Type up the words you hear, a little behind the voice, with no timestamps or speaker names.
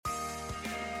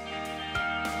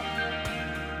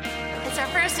our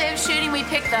first day of shooting, we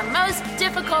picked the most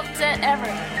difficult set ever.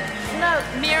 Smoke,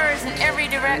 mirrors in every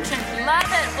direction. Love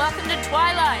it. Welcome to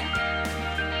Twilight.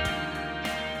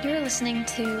 You're listening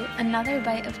to Another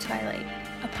Bite of Twilight,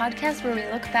 a podcast where we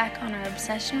look back on our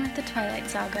obsession with the Twilight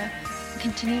Saga and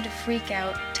continue to freak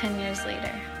out 10 years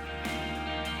later.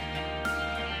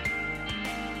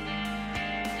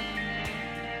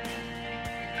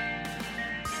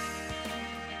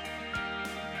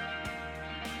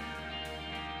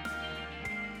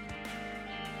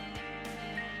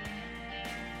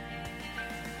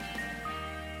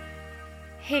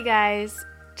 Hey guys,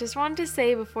 just wanted to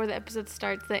say before the episode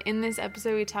starts that in this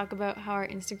episode we talk about how our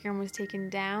Instagram was taken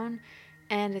down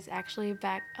and it's actually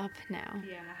back up now.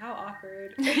 Yeah, how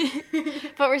awkward.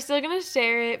 But we're still going to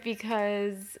share it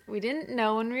because we didn't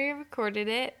know when we recorded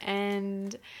it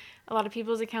and a lot of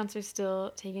people's accounts are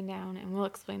still taken down and we'll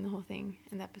explain the whole thing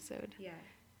in the episode. Yeah.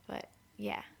 But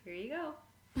yeah. Here you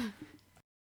go.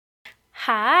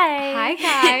 Hi. Hi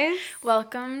guys.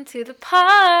 Welcome to the pod.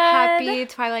 Happy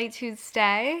Twilight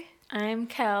Tuesday. I'm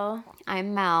Kel.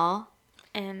 I'm Mel.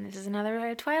 And this is Another Bite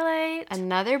of Twilight.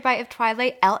 Another Bite of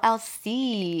Twilight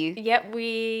LLC. Yep,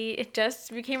 it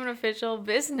just became an official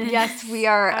business. Yes, we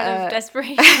are. Out of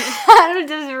desperation. Out of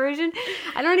desperation.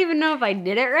 I don't even know if I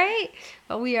did it right,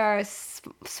 but we are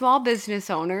small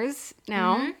business owners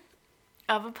now. Mm-hmm.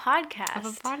 Of a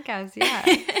podcast.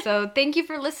 Yeah. So thank you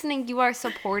for listening. You are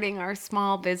supporting our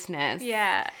small business.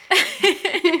 Yeah.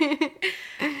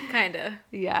 Kind of.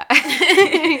 Yeah.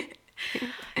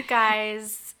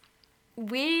 Guys,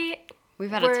 we've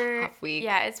had a tough week.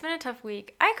 Yeah, it's been a tough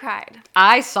week. I cried.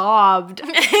 I sobbed.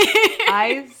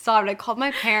 I called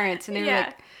my parents and they were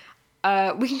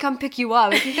like, we can come pick you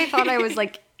up. I think they thought I was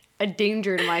like a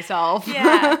danger to myself.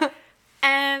 Yeah.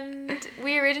 And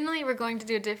we originally were going to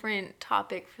do a different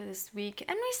topic for this week,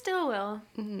 and we still will.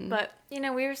 Mm-hmm. But,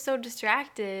 we were so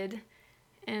distracted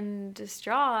and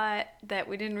distraught that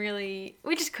we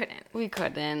just couldn't. We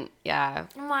couldn't, yeah.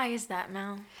 Why is that,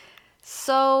 Mel?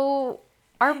 So,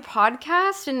 our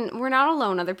podcast, and we're not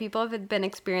alone, other people have been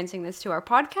experiencing this too. Our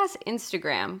podcast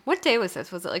Instagram, what day was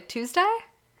this? Was it like Tuesday?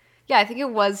 Yeah, I think it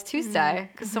was Tuesday,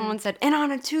 because someone said, and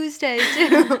on a Tuesday,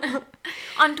 too.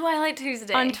 On Twilight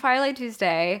Tuesday. On Twilight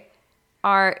Tuesday,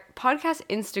 our podcast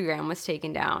Instagram was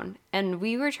taken down, and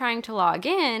we were trying to log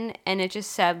in, and it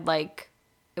just said, like,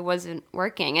 it wasn't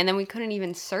working, and then we couldn't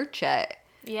even search it.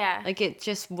 Yeah. Like, it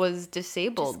just was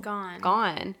disabled. Just gone.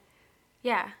 Gone.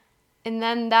 Yeah. And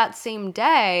then that same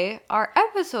day, our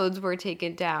episodes were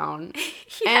taken down.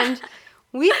 Yeah. And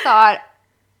we thought,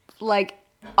 like,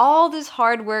 all this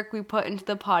hard work we put into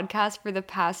the podcast for the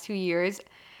past 2 years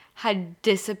had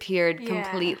disappeared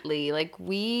completely. Like,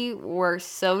 we were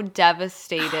so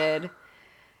devastated.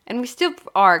 And we still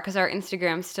are, because our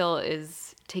Instagram still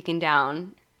is taken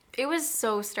down. It was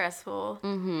so stressful.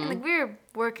 Mm-hmm. And, like, we were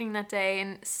working that day,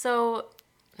 and so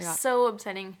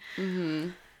upsetting. Mm-hmm.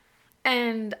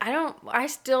 And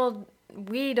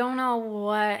we don't know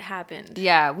what happened.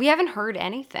 Yeah, we haven't heard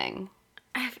anything.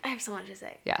 I have so much to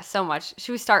say. Yeah, so much.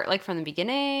 Should we start, like, from the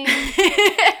beginning?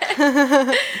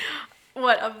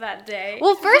 What of that day?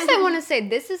 Well, first I want to say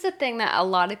this is a thing that a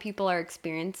lot of people are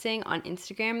experiencing on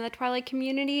Instagram in the Twilight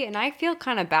community, and I feel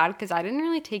kind of bad because I didn't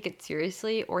really take it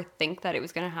seriously or think that it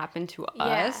was going to happen to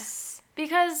us.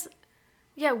 Because,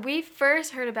 we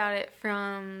first heard about it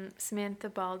from Samantha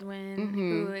Baldwin,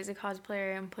 who is a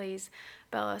cosplayer and plays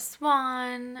Bella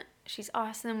Swan. She's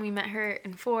awesome. We met her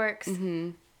in Forks.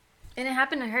 Mm-hmm. And it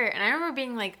happened to her. And I remember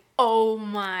being like, oh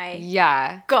my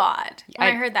God, when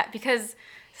I heard that. Because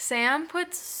Sam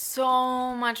puts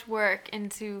so much work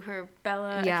into her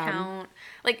Bella account.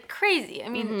 Like, crazy. I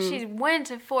mean, she went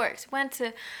to Forks, went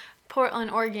to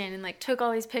Portland, Oregon, and, like, took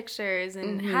all these pictures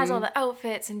and has all the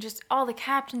outfits and just all the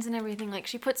captions and everything. Like,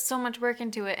 she put so much work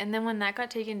into it. And then when that got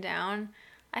taken down,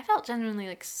 I felt genuinely,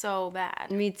 like, so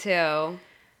bad. Me too.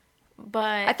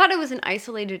 But I thought it was an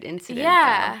isolated incident.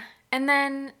 Yeah. Though. And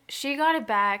then she got it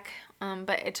back,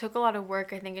 but it took a lot of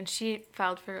work, I think, and she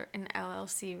filed for an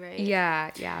LLC, right?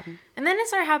 Yeah. And then it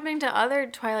started happening to other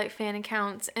Twilight fan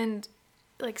accounts, and,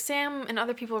 like, Sam and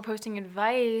other people were posting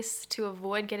advice to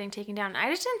avoid getting taken down. I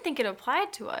just didn't think it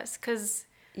applied to us, because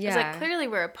it's like, clearly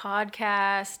we're a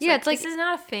podcast. Yeah, it's like this is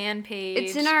not a fan page.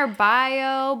 It's in our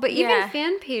bio, but even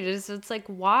fan pages, it's like,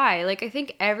 why? Like, I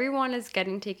think everyone is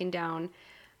getting taken down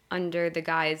under the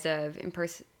guise of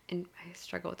I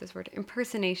struggle with this word,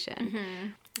 impersonation. Mm-hmm.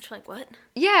 Which, like, what?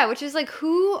 Yeah, which is like,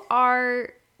 who are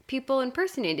people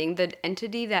impersonating? The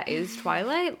entity that is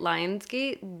Twilight,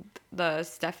 Lionsgate, the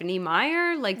Stephenie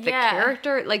Meyer, like the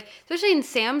character, like especially in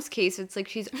Sam's case, it's like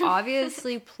she's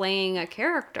obviously playing a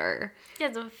character. Yeah,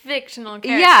 it's a fictional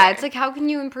character. Yeah, it's like, how can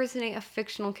you impersonate a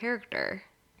fictional character?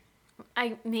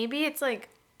 Maybe it's like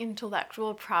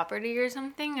intellectual property or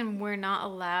something, and we're not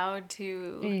allowed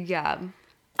to. Yeah.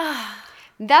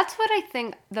 That's what I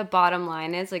think the bottom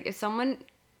line is. Like, if someone,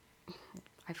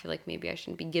 I feel like maybe I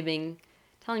shouldn't be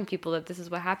telling people that this is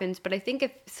what happens, but I think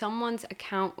if someone's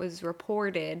account was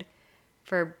reported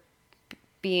for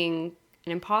being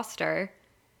an imposter,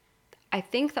 I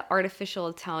think the artificial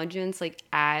intelligence, like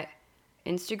at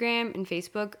Instagram and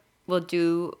Facebook, will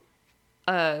do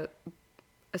a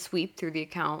sweep through the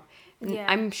account. Yeah.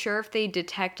 I'm sure if they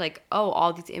detect, like, oh,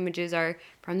 all these images are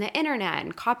from the internet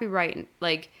and copyright,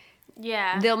 like,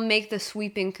 yeah, they'll make the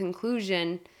sweeping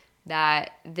conclusion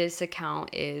that this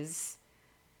account is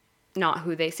not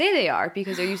who they say they are,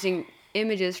 because they're using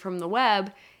images from the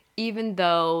web, even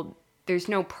though there's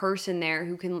no person there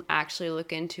who can actually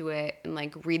look into it and,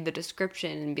 like, read the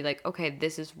description and be like, okay,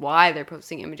 this is why they're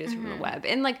posting images from the web.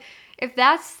 And, like, if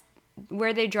that's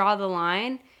where they draw the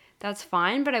line, that's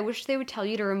fine, but I wish they would tell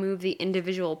you to remove the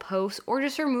individual posts or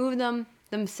just remove them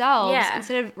themselves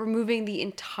instead of removing the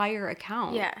entire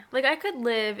account. Yeah. Like, I could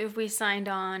live if we signed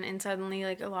on and suddenly,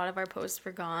 like, a lot of our posts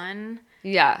were gone.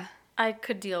 Yeah. I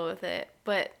could deal with it.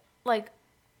 But, like,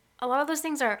 a lot of those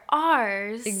things are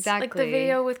ours. Exactly. Like the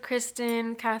video with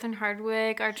Kristen, Catherine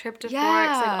Hardwick, our trip to Forks,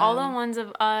 like all the ones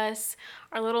of us,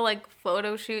 our little like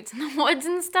photo shoots in the woods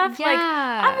and stuff. Yeah. Like,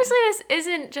 obviously this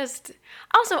isn't just...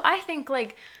 Also, I think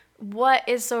like, what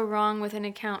is so wrong with an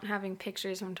account having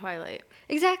pictures from Twilight?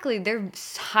 Exactly. They're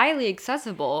highly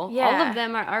accessible. Yeah. All of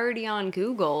them are already on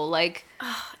Google. Like,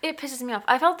 it pisses me off.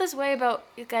 I felt this way about...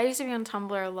 I used to be on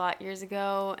Tumblr a lot years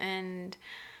ago, and...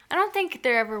 I don't think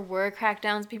there ever were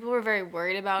crackdowns. People were very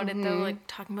worried about it, though, like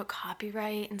talking about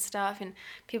copyright and stuff. And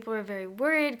people were very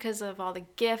worried because of all the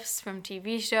GIFs from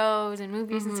TV shows and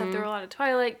movies and stuff. There were a lot of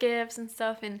Twilight GIFs and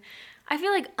stuff. And I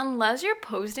feel like unless you're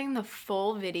posting the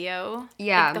full video,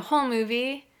 like the whole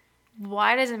movie,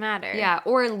 why does it matter? Yeah,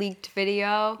 or a leaked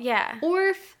video. Yeah. Or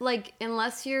if, like,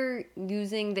 unless you're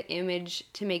using the image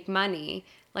to make money.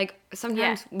 Like,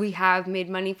 sometimes we have made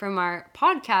money from our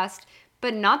podcast,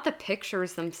 but not the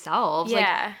pictures themselves.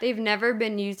 Yeah. Like, they've never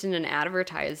been used in an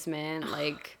advertisement.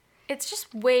 Like, it's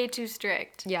just way too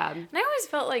strict. Yeah. And I always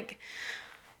felt like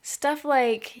stuff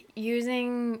like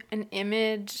using an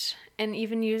image and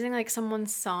even using like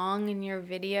someone's song in your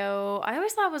video, I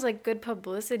always thought was like good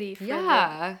publicity for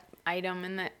the item,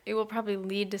 and that it will probably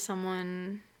lead to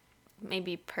someone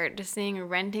maybe purchasing or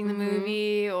renting the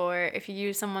movie, or if you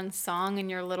use someone's song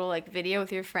in your little like video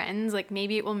with your friends, like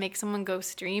maybe it will make someone go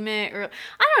stream it, or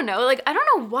I don't know, like I don't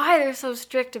know why they're so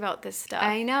strict about this stuff.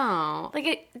 I know.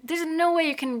 Like there's no way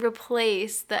you can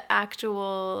replace the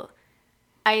actual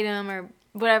item or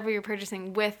whatever you're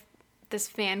purchasing with this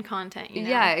fan content, you know?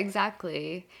 Yeah,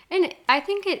 exactly. And I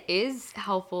think it is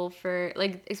helpful for,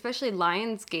 like, especially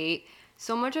Lionsgate.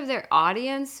 So much of their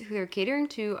audience who they're catering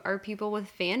to are people with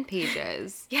fan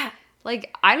pages. Yeah.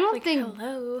 Like, I don't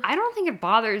think it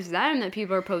bothers them that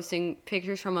people are posting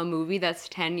pictures from a movie that's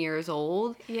 10 years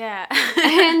old. Yeah.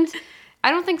 And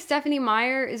I don't think Stephenie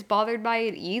Meyer is bothered by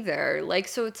it either. Like,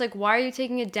 so it's like, why are you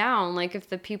taking it down? Like, if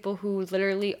the people who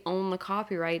literally own the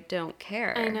copyright don't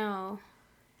care. I know.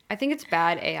 I think it's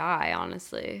bad AI,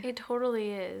 honestly. It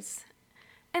totally is.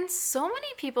 And so many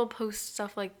people post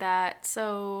stuff like that,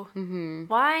 so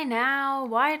why now?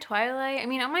 Why Twilight? I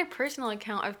mean, on my personal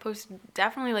account, I've posted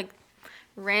definitely, like,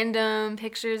 random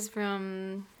pictures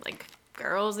from, like,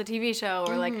 Girls, the TV show,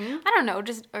 or, like, I don't know,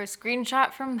 just, or a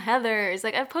screenshot from Heathers.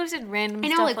 Like, I've posted random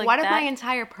stuff like that. What if my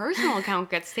entire personal account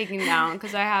gets taken down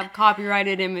because I have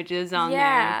copyrighted images on there?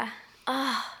 Yeah.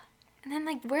 And then,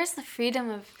 like, where's the freedom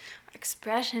of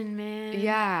expression, man?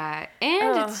 Yeah.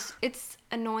 And it's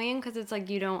annoying because it's like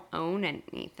you don't own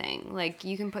anything. Like,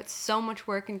 you can put so much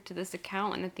work into this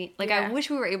account, and I wish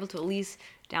we were able to at least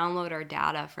download our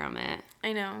data from it.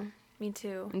 I know. Me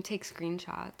too. And take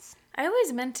screenshots.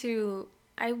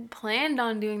 I planned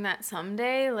on doing that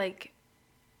someday, like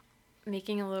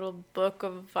making a little book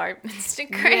of our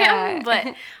Instagram,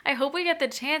 but I hope we get the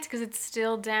chance because it's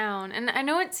still down. And I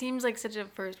know it seems like such a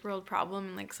first world problem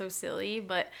and like so silly,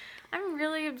 but I'm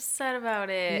really upset about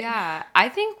it. Yeah, I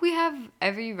think we have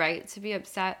every right to be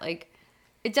upset. Like,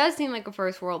 it does seem like a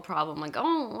first world problem. Like,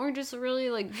 oh, we're just really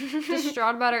like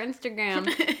distraught about our Instagram.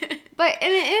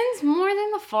 And it ends more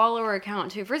than the follower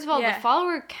count too. First of all, the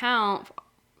follower count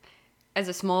as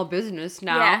a small business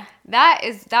now, that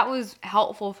was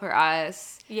helpful for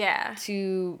us. Yeah.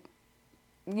 To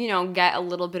you know, get a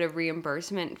little bit of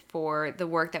reimbursement for the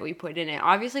work that we put in it.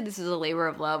 Obviously, this is a labor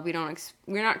of love.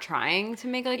 We're not trying to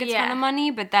make like a ton of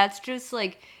money, but that's just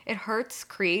like, it hurts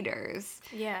creators.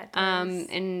 Yeah, it does.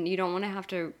 And you don't want to have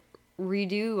to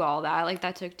redo all that. Like,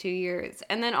 that took 2 years.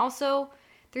 And then also,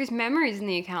 there's memories in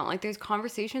the account. Like, there's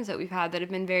conversations that we've had that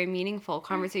have been very meaningful.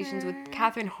 Conversations with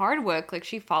Catherine Hardwick. Like,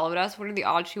 she followed us. What are the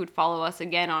odds she would follow us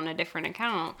again on a different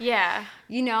account? Yeah.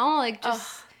 You know, like,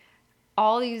 just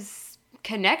all these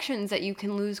connections that you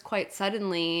can lose quite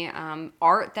suddenly.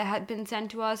 Art that had been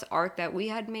sent to us. Art that we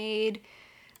had made.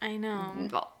 I know.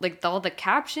 Like, all the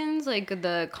captions, like,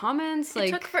 the comments. It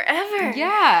took forever.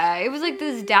 Yeah. It was like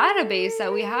this database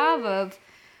that we have of,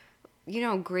 you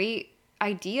know, great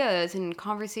ideas and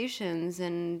conversations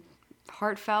and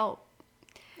heartfelt.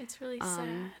 It's really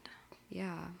sad.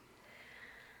 Yeah.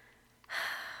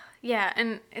 Yeah,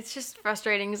 and it's just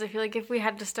frustrating because I feel like if we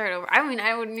had to start over, I mean,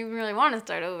 I wouldn't even really want to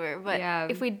start over, but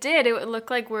if we did, it would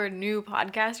look like we're a new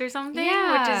podcast or something,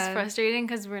 which is frustrating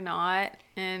because we're not.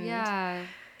 And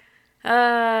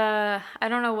I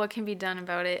don't know what can be done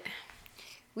about it.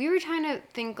 We were trying to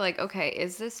think, like, okay,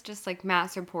 is this just, like,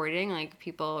 mass reporting, like,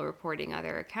 people reporting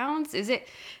other accounts? Is it...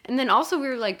 And then also we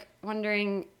were, like,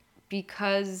 wondering,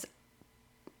 because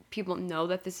people know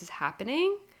that this is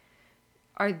happening,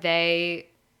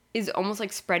 is almost,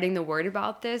 like, spreading the word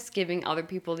about this, giving other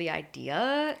people the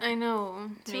idea? I know,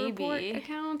 to report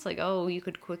accounts? Like, oh, you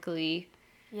could quickly...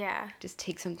 just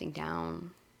take something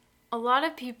down. A lot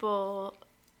of people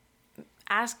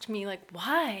asked me, like,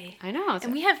 why? I know.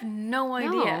 And we have no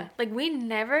idea. Like, we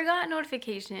never got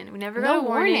notification. We never got a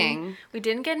warning. We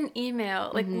didn't get an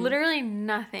email. Like, literally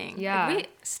nothing. Yeah. Like, we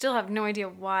still have no idea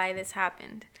why this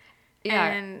happened. Yeah.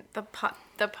 And the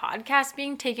podcast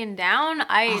being taken down,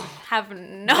 I have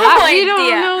no idea. We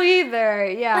don't know either.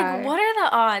 Yeah. Like, what are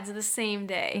the odds the same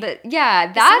day? That's...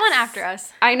 someone after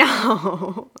us. I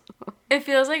know. It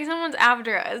feels like someone's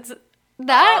after us.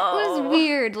 That was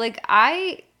weird. Like,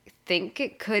 I think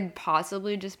it could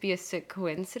possibly just be a sick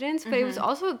coincidence, but it was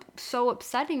also so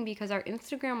upsetting because our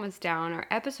Instagram was down, our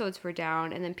episodes were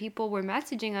down, and then people were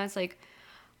messaging us like,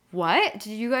 what?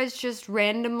 Did you guys just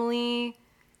randomly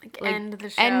end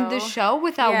the show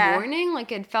without warning?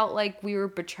 Like, it felt like we were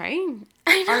betraying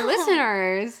our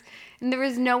listeners, and there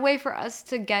was no way for us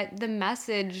to get the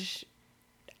message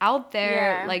out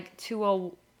there like to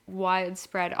a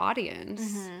widespread audience.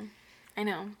 I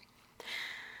know.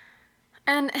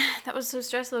 And that was so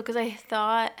stressful because I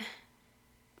thought,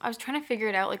 I was trying to figure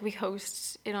it out. Like, we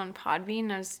host it on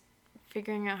Podbean. I was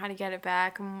figuring out how to get it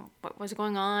back and what was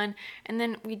going on. And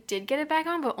then we did get it back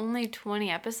on, but only 20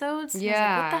 episodes. Yeah. I was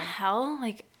like, what the hell?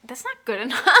 Like, that's not good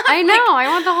enough. I know. I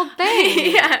want the whole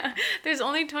thing. Yeah. There's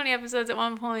only 20 episodes at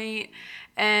one point,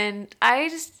 and I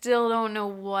just still don't know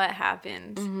what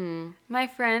happened. My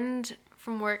friend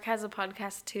from work has a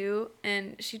podcast too,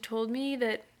 and she told me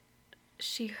that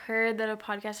she heard that a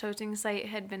podcast hosting site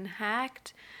had been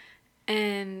hacked,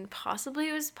 and possibly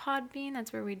it was Podbean.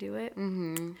 That's where we do it.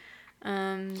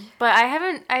 But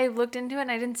I looked into it and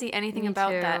I didn't see anything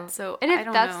about that. So and I if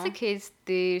don't that's know. the case,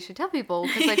 they should tell people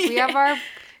because like we have our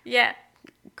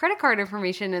credit card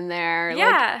information in there.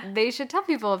 Yeah. Like, they should tell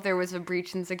people if there was a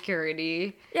breach in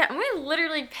security. Yeah, and we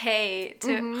literally pay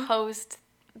to host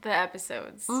the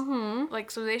episodes. Like,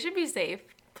 so they should be safe.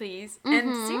 Please.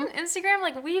 And see, on Instagram,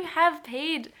 like, we have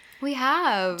paid. We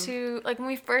have. To, like, when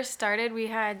we first started, we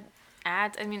had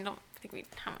ads. I mean,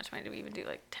 how much money did we even do?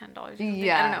 Like, $10 or something?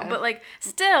 Yeah. I don't know. But, like,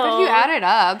 still. But if you add it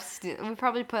up, we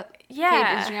probably paid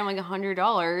Yeah. Instagram like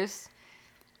 $100.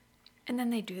 And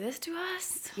then they do this to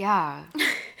us? Yeah.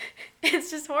 It's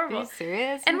just horrible. Are you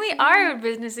serious? And we are a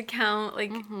business account.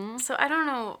 Like, so I don't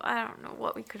know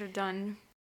what we could have done.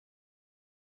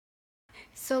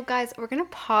 So guys, we're going to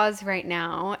pause right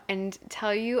now and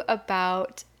tell you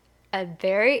about a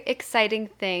very exciting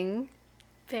thing.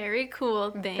 Very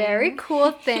cool thing. Very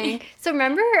cool thing. So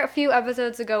remember a few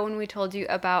episodes ago when we told you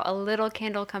about a little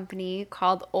candle company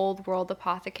called Old World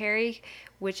Apothecary,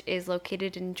 which is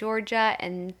located in Georgia,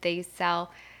 and they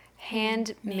sell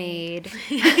handmade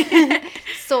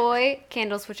soy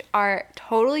candles, which are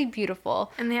totally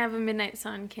beautiful. And they have a midnight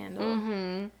sun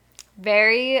candle.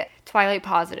 Very Twilight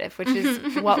positive, which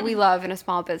is what we love in a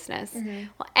small business.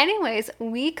 Well, anyways,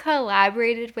 we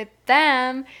collaborated with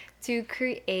them to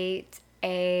create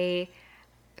a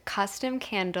custom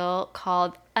candle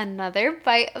called Another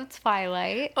Bite of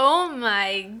Twilight. Oh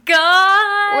my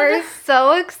god! We're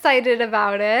so excited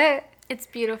about it. It's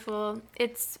beautiful.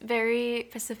 It's very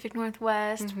Pacific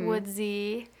Northwest,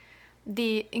 woodsy.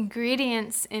 The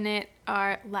ingredients in it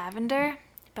are lavender,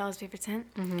 Bella's favorite scent,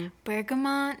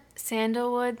 bergamot,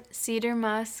 sandalwood, cedar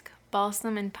musk,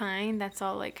 balsam and pine. That's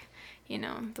all like, you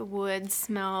know, the wood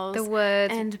smells. The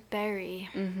wood. And berry.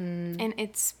 Mm-hmm. And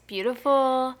it's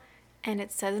beautiful. And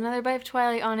it says Another Bite of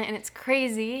Twilight on it. And it's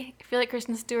crazy. I feel like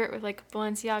Kristen Stewart with like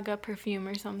Balenciaga perfume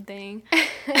or something.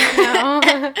 No.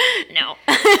 No.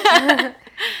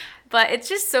 But it's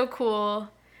just so cool.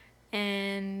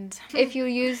 And if you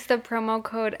use the promo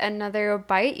code Another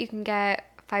Bite, you can get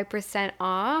 5%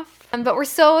 off. But we're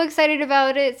so excited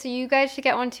about it, so you guys should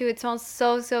get one too. It smells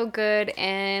so good,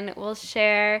 and we'll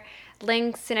share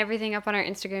links and everything up on our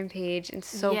Instagram page. It's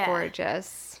so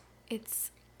gorgeous.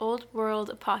 It's Old World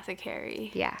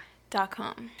Apothecary. Yeah.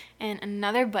 .com. And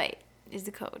Another Bite is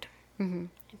the code. Mm-hmm. And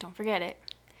don't forget it,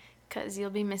 because you'll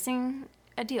be missing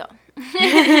a deal.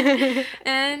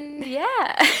 And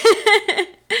yeah.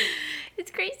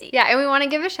 It's crazy. Yeah, and we want to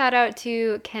give a shout out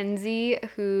to Kenzie,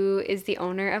 who is the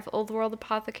owner of Old World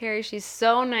Apothecary. She's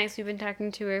so nice. We've been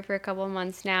talking to her for a couple of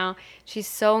months now. She's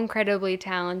so incredibly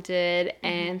talented,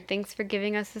 and thanks for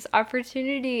giving us this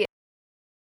opportunity.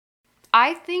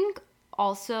 I think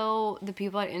also the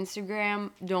people at Instagram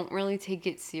don't really take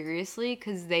it seriously,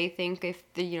 because they think if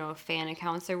the, you know, fan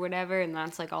accounts or whatever, and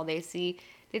that's like all they see,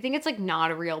 they think it's like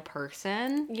not a real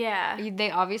person. Yeah.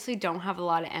 They obviously don't have a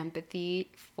lot of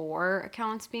empathy for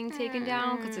accounts being taken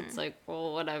down, because it's like,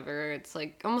 well, whatever. It's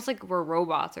like almost like we're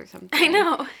robots or something. I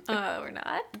know. We're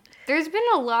not. There's been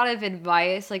a lot of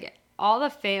advice. Like, all the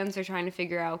fans are trying to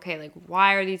figure out, okay, like,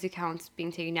 why are these accounts being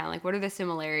taken down? Like, what are the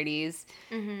similarities?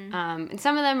 Mm-hmm. And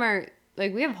some of them are,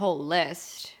 like, we have a whole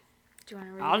list. Do you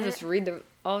want to read I'll it? just read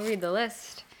the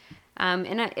list.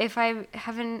 And if I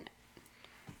haven't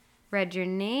read your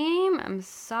name, I'm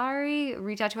sorry.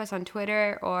 Reach out to us on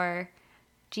Twitter or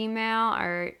Gmail.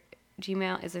 Our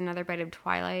Gmail is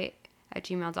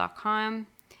anotherbiteoftwilight@gmail.com.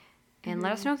 And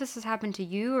let us know if this has happened to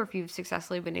you, or if you've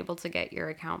successfully been able to get your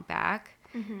account back.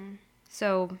 Mm-hmm.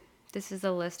 So this is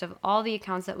a list of all the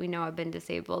accounts that we know have been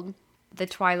disabled. The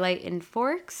Twilight in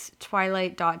Forks,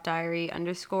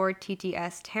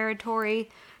 Twilight.diary_TTS Territory,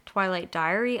 Twilight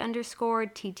Diary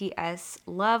 _TTS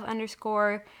Love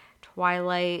 _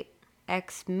 Twilight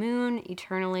X Moon,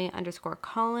 Eternally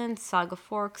 _Cullens, Saga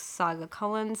Forks, Saga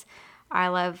Cullens, I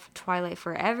Love Twilight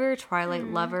Forever, Twilight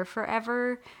Lover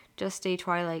Forever, Just a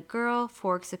Twilight Girl,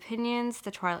 Forks Opinions,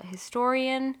 The Twilight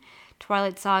Historian,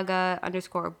 Twilight Saga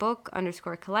 _book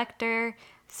 _collector,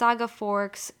 Saga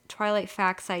Forks, Twilight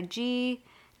Facts IG,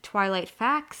 Twilight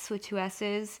Facts with 2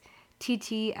 S's,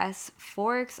 TTS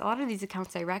Forks. A lot of these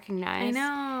accounts I recognize. I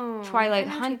know. Twilight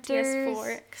I know Hunters, TTS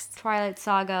Forks. Twilight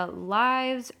Saga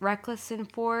Lives, Reckless in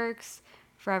Forks,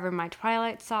 Forever My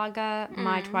Twilight Saga,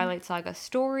 My Twilight Saga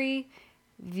Story,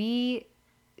 VZ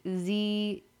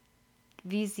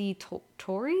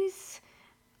Tories,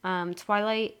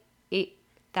 Twilight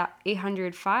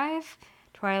 805,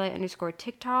 Twilight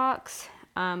 _TikToks,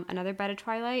 Another Bite of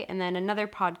Twilight, and then another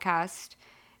podcast,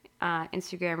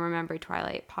 Instagram Remember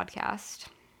Twilight podcast.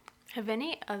 Have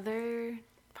any other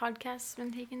podcasts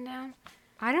been taken down?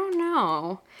 I don't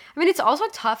know. I mean, it's also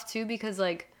tough too, because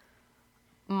like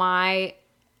my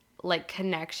like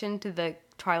connection to the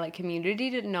Twilight community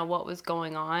to know what was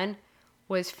going on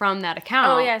was from that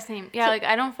account. Oh yeah, same. Yeah, so, like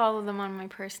I don't follow them on my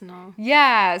personal.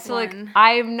 Yeah, so one. Like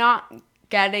I'm not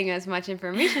getting as much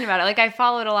information about it. Like I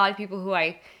followed a lot of people who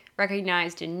I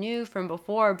recognized and knew from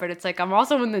before, but it's like I'm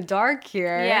also in the dark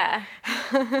here. Yeah.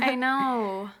 I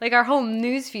know. Like our whole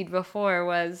newsfeed before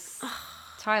was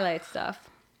Twilight stuff.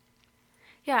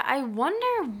 Yeah, I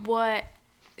wonder what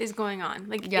is going on.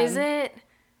 Like, is it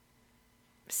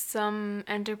some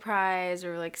enterprise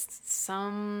or like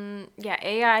some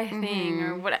AI thing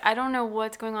or what? I don't know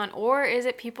what's going on. Or is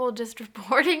it people just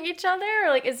reporting each other? Or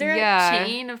like, is there a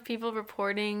chain of people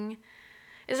reporting?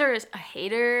 Is there a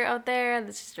hater out there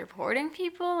that's just reporting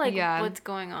people? Like, what's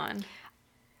going on?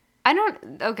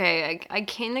 I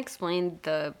can't explain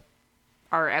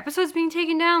our episodes being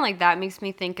taken down. Like, that makes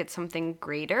me think it's something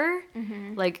greater.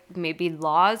 Mm-hmm. Like, maybe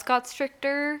laws got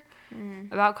stricter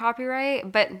about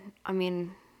copyright. But, I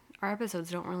mean, our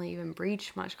episodes don't really even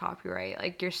breach much copyright.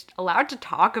 Like, you're allowed to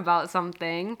talk about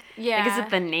something. Yeah. Like, is it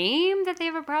the name that they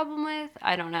have a problem with?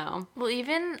 I don't know. Well,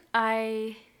 even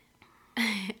I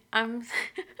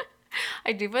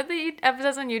do put the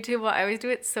episodes on YouTube. Well, I always do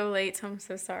it so late, so I'm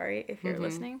so sorry if you're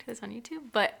listening to this on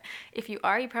YouTube. But if you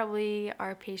are, you probably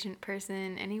are a patient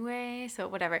person anyway, so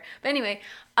whatever. But anyway,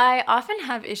 I often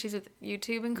have issues with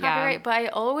YouTube and copyright, but I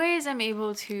always am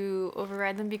able to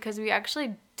override them because we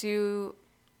actually do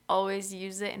always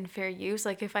use it in fair use.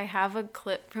 Like if I have a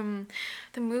clip from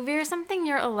the movie or something,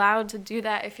 you're allowed to do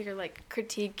that if you're like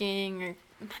critiquing or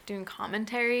doing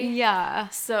commentary. Yeah.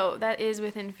 So that is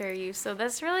within fair use. So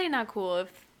that's really not cool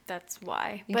if that's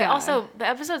why. But Yeah. also, the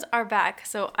episodes are back,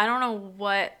 so I don't know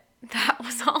what that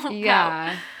was all about.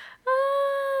 Yeah.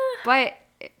 But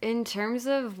in terms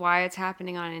of why it's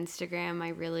happening on Instagram, I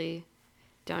really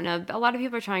don't know. A lot of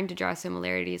people are trying to draw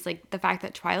similarities. Like, the fact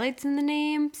that Twilight's in the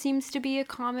name seems to be a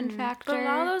common factor. But a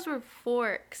lot of those were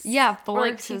forks. Yeah, Or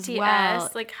like forks as TTS.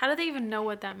 well. Like, how do they even know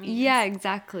what that means? Yeah,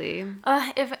 exactly.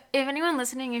 If anyone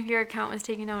listening, if your account was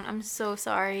taken down, I'm so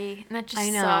sorry. And that just I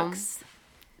know. sucks.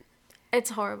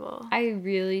 It's horrible. I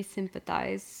really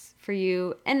sympathize for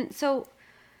you. And so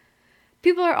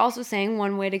people are also saying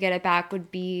one way to get it back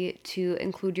would be to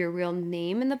include your real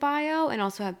name in the bio and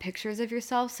also have pictures of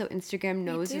yourself so Instagram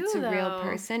knows it's a real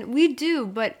person. We do,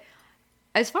 but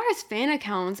as far as fan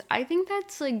accounts, I think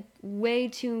that's like way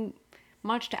too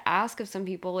much to ask of some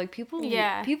people. Like people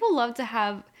love to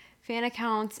have fan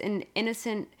accounts and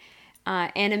innocent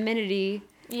anonymity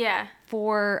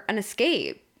for an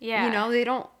escape. Yeah. You know, they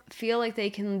don't feel like they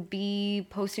can be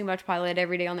posting about Twilight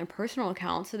every day on their personal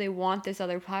account, so they want this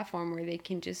other platform where they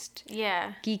can just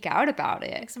geek out about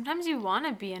it. Like sometimes you want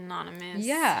to be anonymous.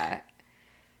 Yeah.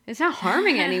 It's not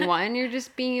harming anyone. You're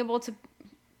just being able to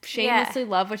shamelessly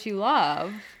love what you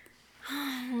love.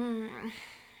 I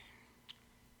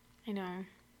know.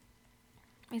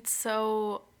 It's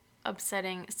so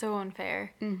upsetting, so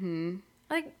unfair. Mm-hmm.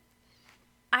 Like,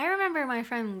 I remember my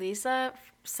friend Lisa,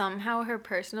 somehow her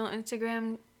personal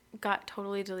Instagram got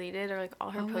totally deleted, or like all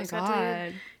her posts got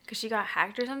deleted because she got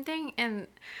hacked or something. And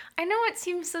I know it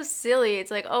seems so silly. It's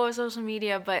like, oh, social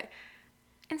media, but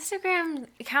Instagram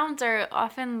accounts are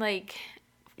often like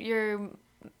your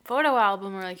photo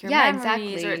album or like your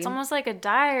memories, or it's almost like a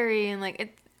diary, and like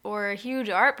it, or a huge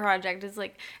art project. It's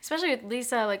like, especially with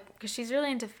Lisa, like, because she's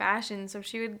really into fashion, so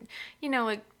she would, you know,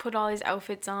 like put all these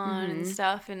outfits on and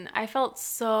stuff, and I felt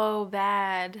so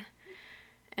bad.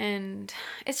 And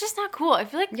it's just not cool. I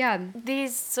feel like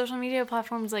these social media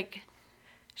platforms, like,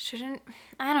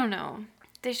 I don't know.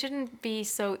 They shouldn't be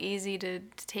so easy to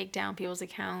take down people's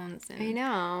accounts. And I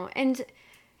know. And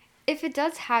if it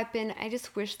does happen, I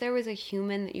just wish there was a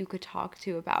human that you could talk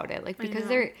to about it. Like, because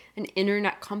they're an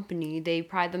internet company, they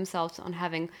pride themselves on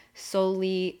having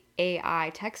solely AI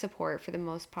tech support for the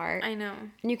most part. I know.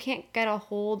 And you can't get a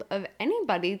hold of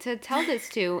anybody to tell this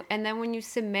to. And then when you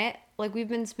submit, like, we've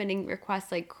been submitting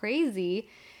requests like crazy,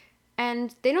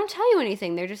 and they don't tell you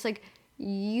anything. They're just like,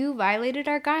 you violated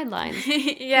our guidelines.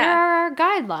 Here are our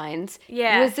guidelines.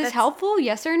 Yeah. Was this helpful?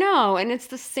 Yes or no? And it's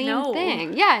the same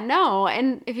thing. Yeah, no.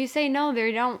 And if you say no,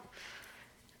 they don't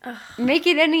make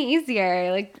it any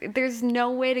easier. Like, there's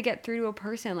no way to get through to a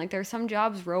person. Like, there's some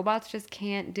jobs robots just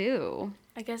can't do.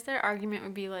 I guess their argument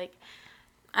would be like,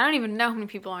 I don't even know how many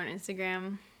people are on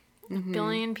Instagram. A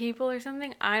billion people or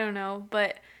something? I don't know.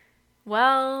 But,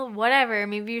 well, whatever.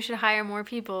 Maybe you should hire more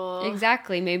people.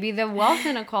 Exactly. Maybe the wealth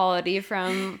inequality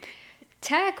from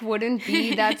tech wouldn't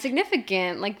be that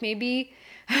significant. Like, maybe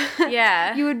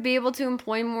you would be able to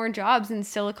employ more jobs in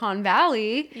Silicon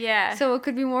Valley. Yeah. So it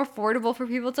could be more affordable for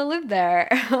people to live there.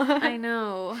 I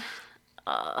know.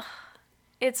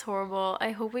 It's horrible.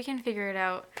 I hope we can figure it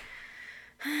out.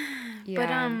 But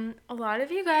a lot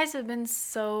of you guys have been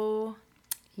so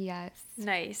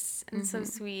nice and so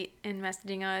sweet in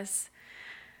messaging us.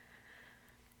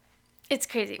 It's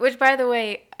crazy. Which, by the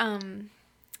way,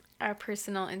 our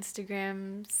personal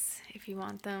Instagrams, if you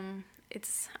want them,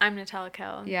 I'm Natalia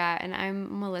Kell. Yeah, and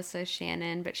I'm Melissa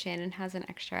Shannon, but Shannon has an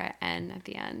extra N at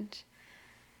the end.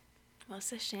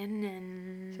 Melissa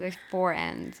Shannon. So there's 4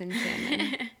 N's in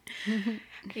Shannon.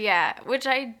 Yeah, which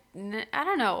I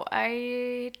don't know.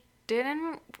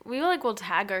 We will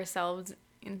tag ourselves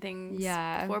in things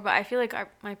before, but I feel like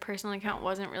my personal account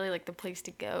wasn't really like the place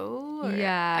to go.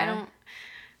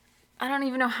 I don't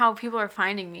even know how people are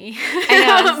finding me.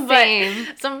 I know, same.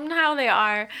 But somehow they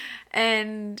are.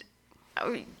 And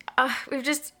we've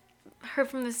just heard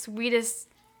from the sweetest,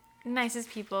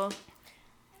 nicest people.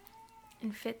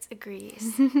 And Fitz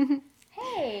agrees.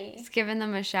 Hey. Just giving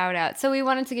them a shout out. So we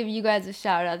wanted to give you guys a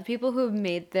shout out. The people who have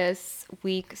made this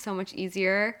week so much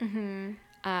easier. Mm-hmm.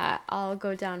 I'll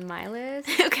go down my list.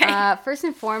 Okay. First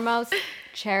and foremost,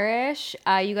 Cherish.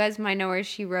 You guys might know her.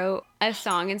 She wrote a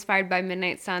song inspired by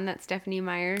Midnight Sun that Stephanie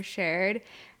Meyer shared.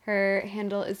 Her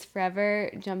handle is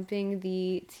Forever Jumping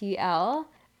the TL.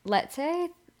 Letse,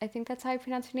 I think that's how I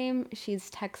pronounce her name. She's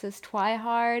Texas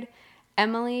Twihard.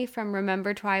 Emily from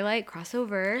Remember Twilight,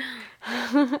 crossover.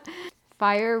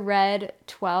 Fire Red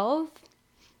 12.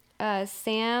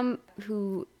 Sam,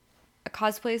 who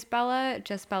cosplays Bella,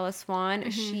 just Bella Swan.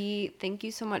 Mm-hmm. Thank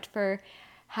you so much for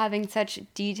having such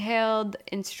detailed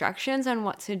instructions on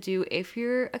what to do if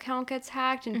your account gets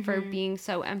hacked, and for being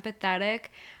so empathetic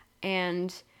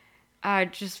and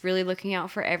just really looking out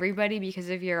for everybody because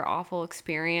of your awful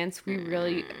experience. We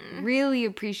really, really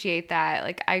appreciate that.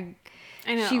 Like, I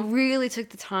know. She really took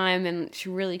the time, and she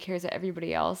really cares that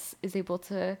everybody else is able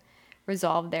to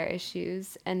resolve their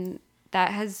issues. And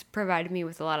that has provided me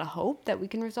with a lot of hope that we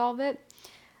can resolve it.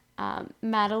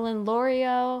 Madeline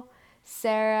Lorio,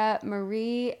 Sarah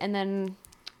Marie, and then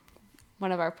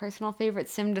one of our personal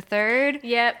favorites, Sim the Third.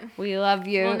 Yep. We love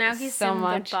you well, now he's so Sim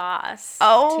much. the Boss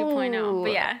 2.0.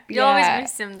 But yeah, you'll always be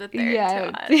Sim the Third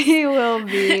to us. He will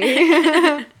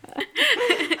be.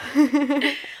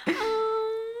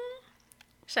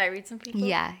 Should I read some people?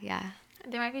 Yeah.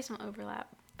 There might be some overlap.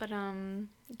 But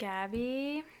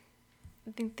Gabby,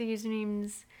 I think the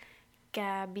username's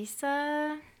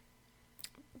Gabisa.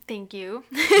 Thank you.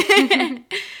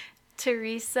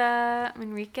 Teresa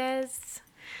Manriquez.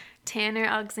 Tanner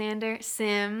Alexander,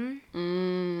 Sim,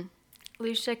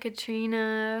 Lucia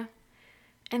Katrina,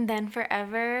 and Then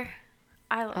Forever.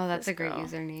 I love that's this a great girl.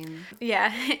 username.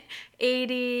 Yeah.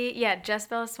 80, yeah, Jess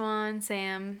Bella Swan,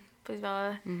 Sam, please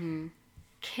Bella,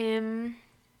 Kim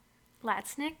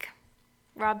Latsnick,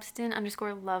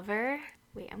 Robston_lover.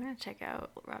 Wait, I'm going to check out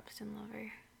Robston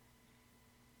Lover.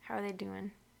 How are they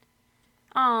doing?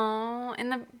 Oh,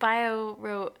 in the bio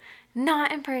wrote,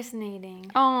 not impersonating.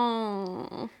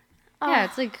 Oh. Yeah,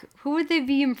 it's like, who would they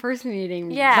be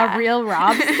impersonating? Yeah. The real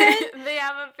Robson? They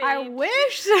have a page. I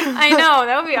wish. I know,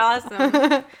 that would be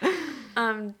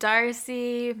awesome.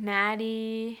 Darcy,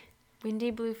 Maddie, Windy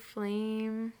Blue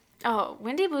Flame. Oh,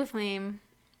 Windy Blue Flame,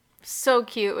 so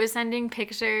cute. Was sending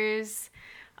pictures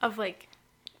of like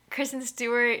Kristen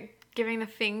Stewart giving the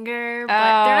finger,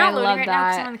 but they're not loading right now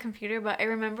because I'm on the computer. But I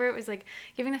remember it was like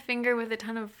giving the finger with a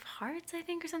ton of hearts, I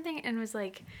think, or something, and was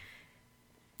like,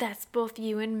 "That's both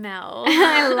you and Mel."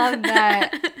 I love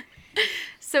that.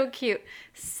 So cute.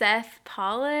 Seth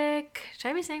Pollock. Should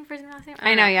I be saying first and last name?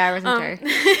 I know, yeah, I wasn't sure.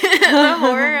 The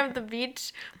horror of the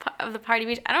beach, of the party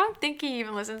beach. I don't think he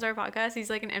even listens to our podcast. He's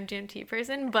like an MGMT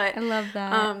person, but I love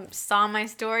that. Saw my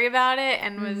story about it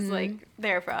and was like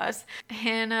there for us.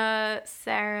 Hannah,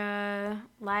 Sarah,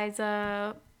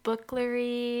 Liza,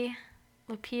 Booklery,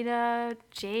 Lupita,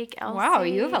 Jake, Elsie. Wow,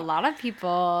 you have a lot of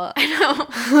people. I know.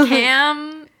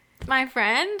 Cam, my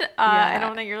friend. I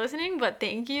don't think you're listening, but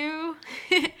thank you.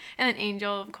 And then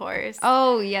Angel, of course.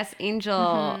 Oh, yes, Angel.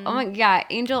 Oh my god,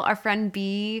 Angel, our friend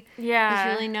B. Yeah.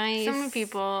 Is really nice. So many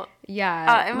people.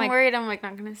 Yeah. I'm worried I'm like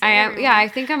not going to say I am. everyone. Yeah, I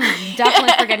think I'm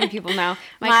definitely forgetting people now.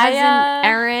 My cousin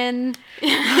Erin.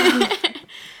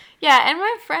 Yeah, and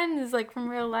my friends like from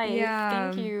real life.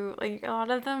 Yeah. Thank you. Like a lot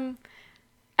of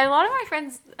my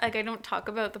friends, like I don't talk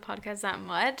about the podcast that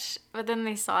much, but then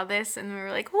they saw this and we were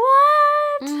like,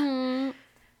 what? Mm-hmm.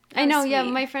 I know, sweet. yeah.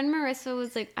 My friend Marissa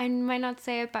was like, I might not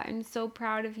say it, but I'm so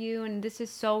proud of you, and this is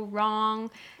so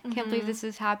wrong. Can't believe this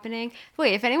is happening.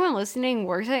 Wait, if anyone listening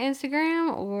works at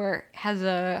Instagram or has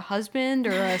a husband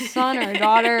or a son or a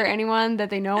daughter or anyone that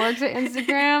they know works at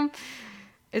Instagram,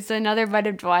 it's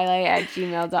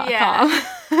anotherbiteoftwilight@gmail.com.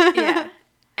 Yeah.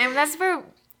 And that's where,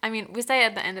 I mean, we say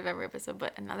at the end of every episode,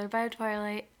 but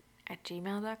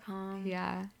anotherbiteoftwilight@gmail.com.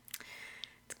 Yeah.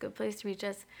 It's a good place to reach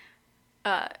us.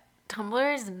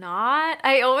 Tumblr is not.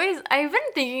 I've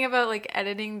been thinking about like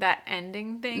editing that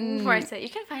ending thing before I said, you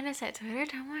can find us at Twitter,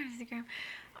 Tumblr, Instagram.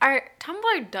 Our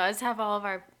Tumblr does have all of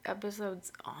our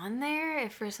episodes on there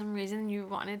if for some reason you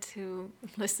wanted to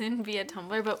listen via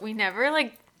Tumblr, but we never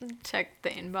like checked the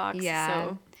inbox. Yeah.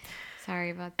 So. Sorry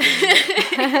about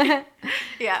that.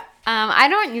 Yeah. I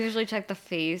don't usually check the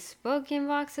Facebook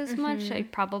inbox as much. I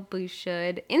probably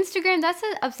should. Instagram, that's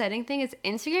the upsetting thing, is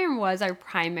Instagram was our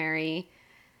primary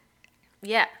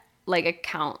like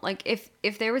account. Like if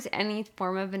there was any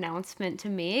form of announcement to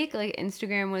make, like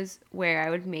Instagram was where I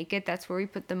would make it. That's where we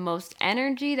put the most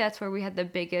energy. That's where we had the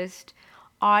biggest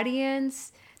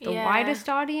audience, the widest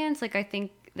audience. Like I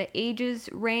think the ages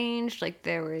ranged. Like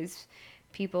there was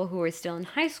people who were still in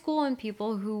high school and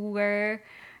people who were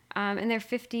in their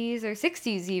 50s or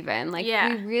 60s even. Like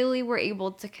we really were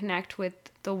able to connect with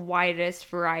the widest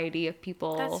variety of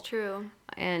people. That's true.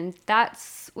 And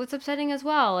that's what's upsetting as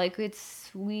well. Like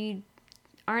we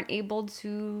aren't able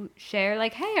to share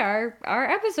like, hey, our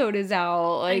episode is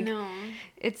out. Like I know.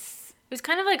 It was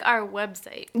kind of like our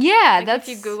website. Yeah, like that's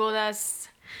if you Googled us,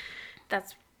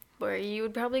 that's where you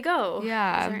would probably go.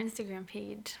 Yeah. It's our Instagram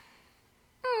page.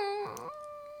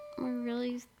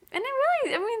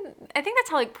 I think that's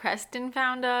how like Preston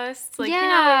found us. Like,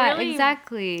 yeah, really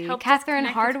exactly. Catherine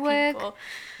Hardwick.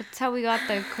 That's how we got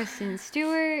the Kristen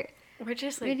Stewart We're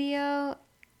just like video.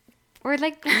 We're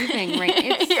like grieving, right?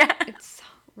 It's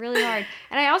really hard.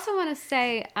 And I also want to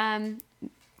say,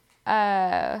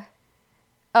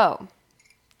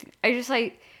 I just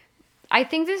like, I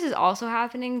think this is also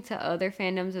happening to other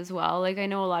fandoms as well. Like, I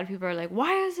know a lot of people are like,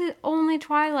 why is it only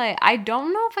Twilight? I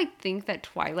don't know if I think that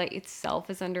Twilight itself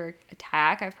is under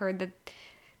attack. I've heard that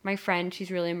my friend,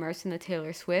 she's really immersed in the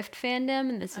Taylor Swift fandom,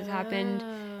 and this has happened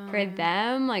for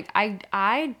them. Like,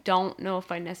 I don't know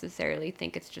if I necessarily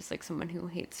think it's just like someone who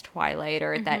hates Twilight,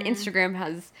 or that Instagram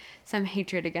has some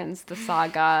hatred against the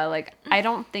saga. Like, I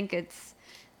don't think it's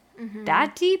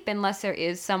that deep, unless there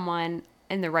is someone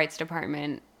in the rights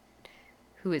department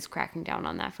who is cracking down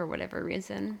on that for whatever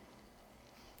reason.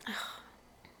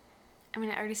 I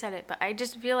mean, I already said it, but I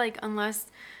just feel like unless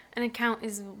an account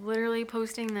is literally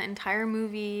posting the entire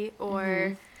movie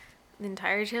or the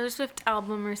entire Taylor Swift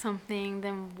album or something,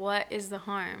 then what is the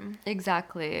harm?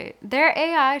 Exactly. Their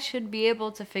AI should be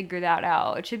able to figure that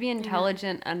out. It should be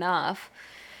intelligent enough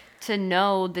to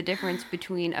know the difference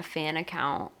between a fan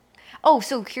account. Oh,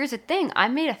 so here's the thing. I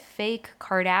made a fake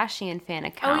Kardashian fan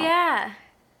account. Oh, yeah.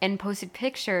 And posted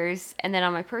pictures, and then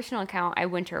on my personal account, I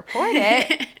went to report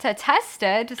it to test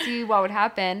it to see what would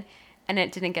happen, and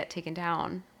it didn't get taken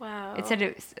down. Wow. It said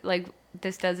it was like,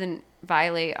 this doesn't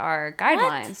violate our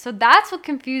guidelines. What? So that's what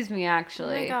confused me,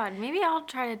 actually. Oh my god, maybe I'll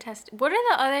try to test. What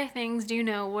are the other things, do you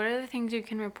know, what are the things you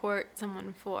can report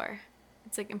someone for?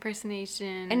 It's like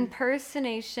impersonation.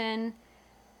 Impersonation,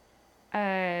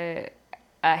 hate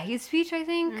speech, I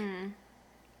think.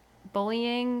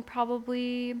 Bullying,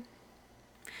 probably.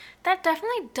 That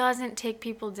definitely doesn't take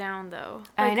people down, though.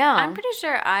 Like, I know. I'm pretty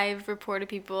sure I've reported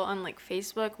people on, like,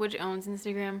 Facebook, which owns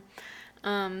Instagram,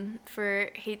 for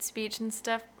hate speech and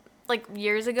stuff, like,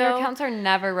 years ago. Their accounts are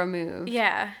never removed.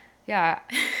 Yeah. Yeah.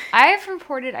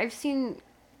 I've seen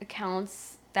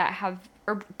accounts that have,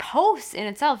 or posts in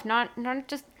itself, not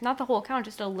the whole account,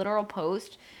 just a literal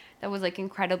post that was, like,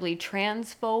 incredibly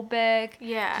transphobic.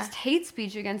 Yeah. Just hate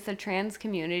speech against the trans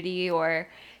community, or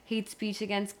hate speech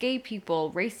against gay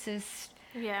people, racist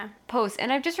posts.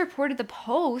 And I've just reported the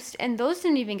post, and those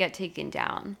didn't even get taken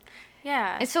down.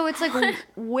 Yeah. And so it's like,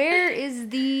 where is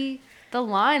the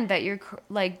line that you're,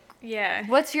 like,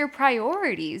 what's your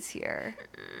priorities here?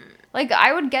 Like,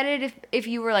 I would get it if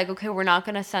you were like, okay, we're not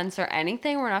going to censor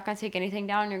anything, we're not going to take anything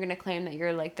down, you're going to claim that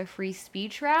you're, like, the free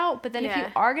speech route. But then if you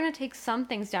are going to take some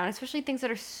things down, especially things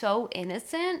that are so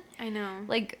innocent. I know.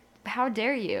 Like, how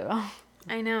dare you?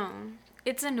 I know.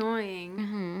 It's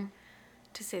annoying,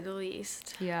 to say the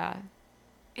least. Yeah.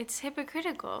 It's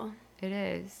hypocritical. It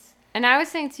is. And I was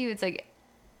saying to you, it's like,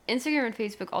 Instagram and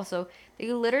Facebook also,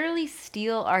 they literally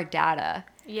steal our data.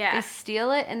 Yeah. They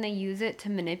steal it and they use it to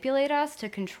manipulate us, to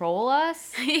control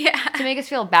us. Yeah. To make us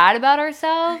feel bad about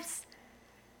ourselves.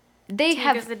 They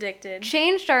have us addicted.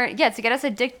 Changed our, to get us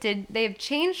addicted. They've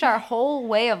changed our whole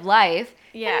way of life.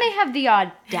 Yeah. And they have the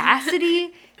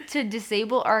audacity to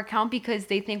disable our account because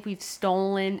they think we've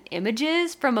stolen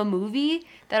images from a movie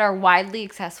that are widely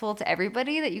accessible to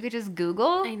everybody that you could just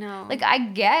Google. I know. Like,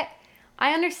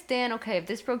 I understand, okay, if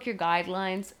this broke your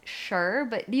guidelines, sure,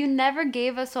 but you never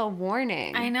gave us a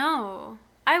warning. I know.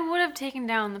 I would have taken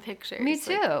down the pictures. Me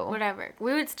too. Like, whatever.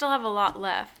 We would still have a lot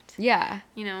left. Yeah.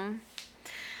 You know?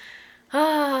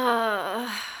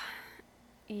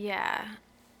 Yeah.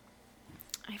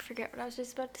 I forget what I was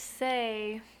just about to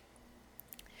say.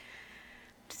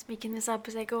 Just making this up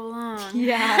as I go along.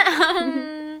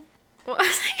 Yeah. What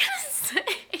was I gonna say?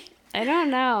 I don't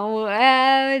know.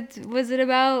 Was it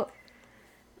about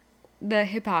the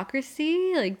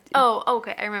hypocrisy? Like. Oh,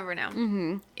 okay. I remember now.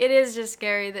 It is just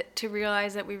scary to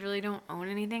realize that we really don't own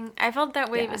anything. I felt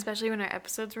that way, especially when our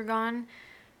episodes were gone.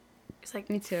 It's like,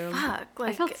 me too. Fuck. Like,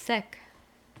 I felt sick.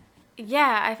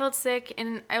 Yeah, I felt sick,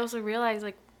 and I also realized,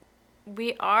 like,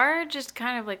 we are just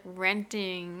kind of, like,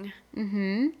 renting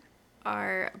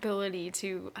our ability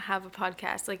to have a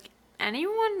podcast. Like,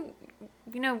 anyone,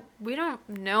 you know, we don't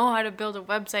know how to build a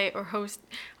website or host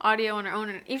audio on our own.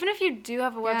 And even if you do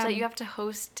have a website, you have to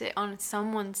host it on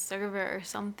someone's server or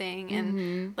something.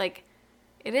 And, like,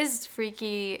 it is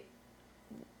freaky.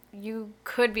 You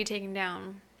could be taken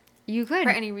down. You could. For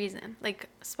any reason. Like,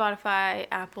 Spotify,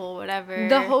 Apple, whatever.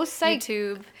 The host site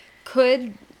YouTube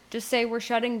could just say we're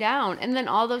shutting down. And then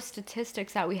all those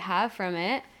statistics that we have from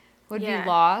it would be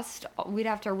lost. We'd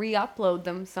have to re-upload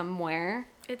them somewhere.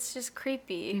 It's just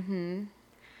creepy.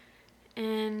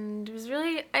 And it was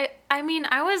really... I mean,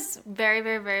 I was very,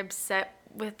 very, very upset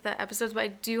with the episodes, but I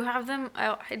do have them.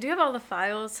 I do have all the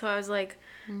files, so I was like,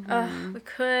 we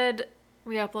could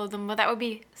re-upload them, but that would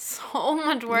be so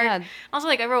much work. Yeah. Also,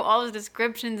 like, I wrote all the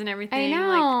descriptions and everything. I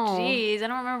know. Like, geez, I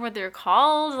don't remember what they're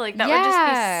called. Like, that would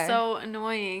just be so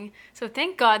annoying. So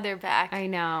thank God they're back. I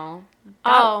know.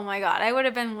 Oh my God, I would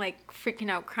have been like freaking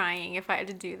out crying if I had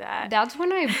to do that. That's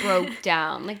when I broke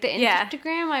down. Like the Yeah.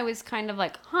 Instagram, I was kind of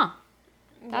like,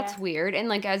 that's weird. And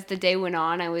like as the day went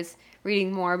on, I was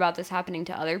reading more about this happening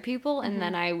to other people, and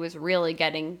then I was really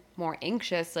getting more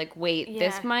anxious. Like, wait,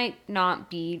 this might not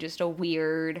be just a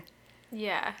weird,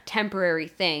 temporary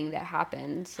thing that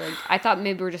happens. Like, I thought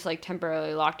maybe we're just like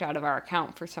temporarily locked out of our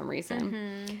account for some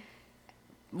reason.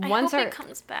 I hope it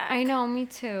comes back. I know, me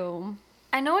too.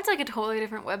 I know it's like a totally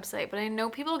different website, but I know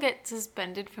people get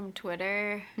suspended from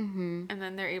Twitter and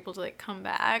then they're able to like come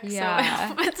back. Yeah. So I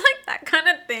hope it's like that kind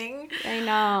of thing. I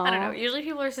know. I don't know. Usually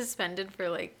people are suspended for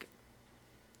like,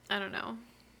 I don't know,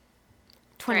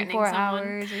 24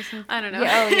 hours or something. I don't know.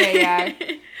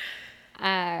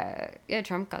 Yeah,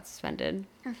 Trump got suspended.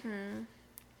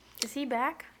 Is he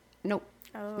back? Nope.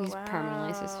 Oh, He's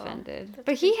permanently suspended. That's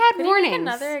But he had Did warnings. He make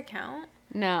another account?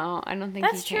 No, I don't think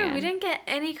That's he true. can. We didn't get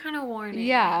any kind of warning.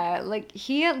 Yeah, like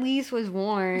he at least was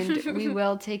warned. We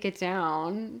will take it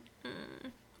down.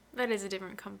 That is a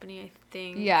different company, I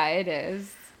think. Yeah, it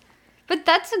is. But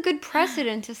that's a good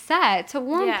precedent to set, to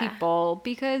warn people,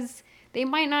 because they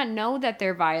might not know that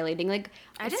they're violating. Like,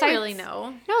 I didn't really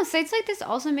know. No, sites like this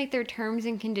also make their terms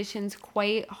and conditions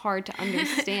quite hard to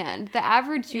understand. The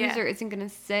average user isn't going to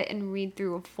sit and read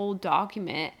through a full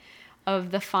document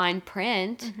of the fine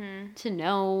print to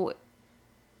know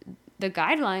the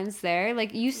guidelines there.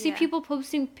 Like, you see people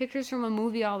posting pictures from a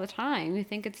movie all the time. You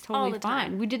think it's totally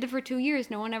fine. We did it for 2 years.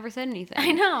 No one ever said anything.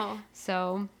 I know.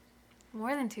 So.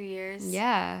 More than 2 years.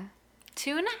 Yeah.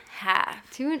 2.5.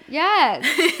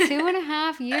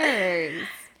 2.5 years.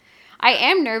 I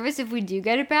am nervous if we do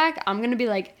get it back. I'm going to be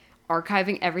like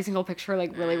archiving every single picture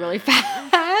like really, really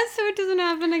fast so it doesn't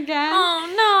happen again. Oh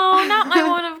no, not my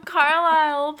one of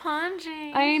Carlisle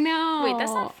punching. I know. Wait,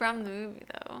 that's not from the movie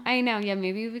though. I know. Yeah,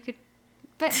 maybe we could.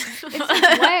 But it's like,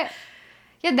 what?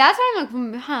 Yeah, that's what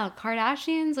I'm like,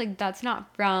 Kardashians, like that's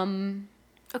not from.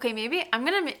 Okay, maybe I'm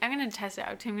gonna test it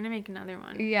out too. I'm gonna make another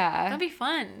one. Yeah. That'll be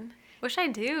fun. Wish I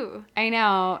do. I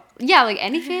know. Yeah, like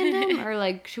any fandom, or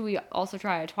like should we also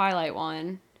try a Twilight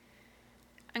one?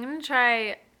 I'm gonna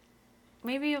try.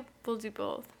 Maybe we'll do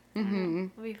both. Mm-hmm.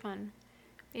 It'll be fun.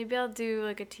 Maybe I'll do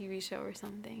like a TV show or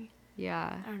something.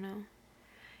 Yeah. I don't know.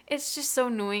 It's just so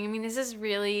annoying. I mean, is this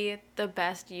really the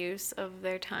best use of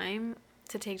their time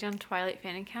to take down Twilight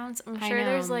fan accounts? I'm sure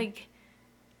there's like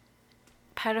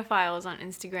pedophiles on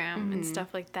Instagram and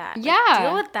stuff like that. Yeah. Like,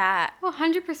 deal with that. Well,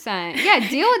 100%. Yeah,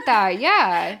 deal with that.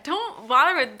 Yeah. Don't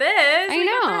bother with this. I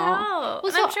know. What the hell?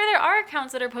 Well, and I'm sure there are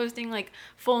accounts that are posting like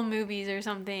full movies or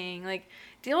something. Like,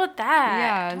 deal with that.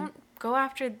 Yeah. Don't go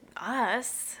after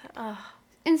us. Ugh.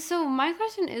 And so my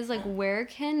question is like, where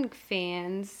can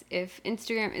fans, if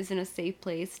Instagram isn't a safe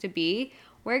place to be,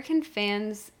 where can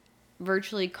fans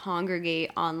virtually congregate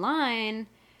online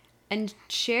and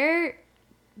share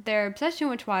their obsession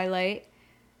with Twilight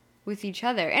with each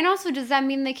other? And also, does that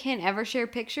mean they can't ever share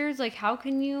pictures? Like, how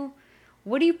can you,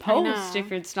 what do you post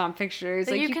if it's not pictures?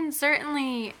 But like, you can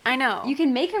certainly, I know. You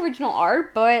can make original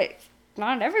art, but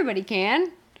not everybody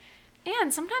can.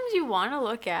 And sometimes you want to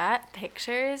look at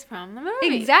pictures from the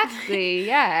movie. Exactly,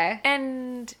 yeah.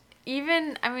 And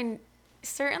even, I mean,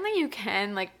 certainly you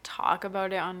can, like, talk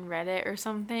about it on Reddit or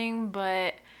something,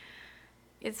 but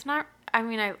it's not, I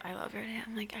mean, I love Reddit.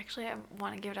 I'm like, actually, I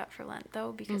want to give it up for Lent,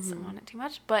 though, because I'm on it too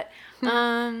much. But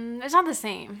it's not the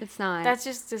same. It's not. That's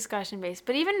just discussion-based.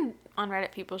 But even on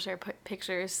Reddit, people share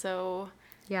pictures, so...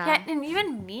 Yeah, and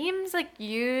even memes, like,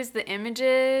 use the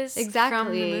images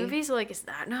from the movie, so, like, is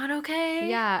that not okay?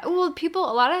 Yeah. Well,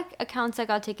 a lot of accounts that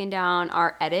got taken down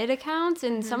are edit accounts,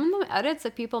 and some of the edits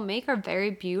that people make are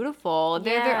very beautiful.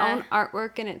 They're their own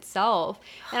artwork in itself.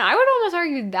 And I would almost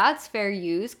argue that's fair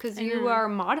use, because you are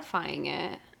modifying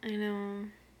it. I know.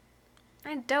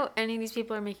 I doubt any of these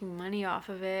people are making money off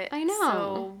of it. I know.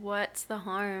 So what's the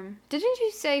harm? Didn't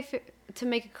you say to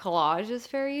make a collage is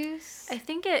fair use? I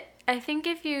think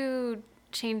if you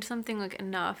change something like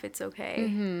enough, it's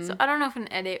okay. So I don't know if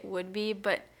an edit would be,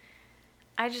 but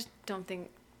I just don't think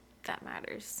that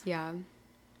matters. Yeah.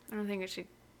 I don't think it should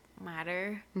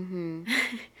matter.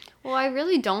 Well, I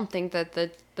really don't think that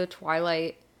the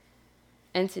Twilight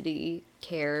entity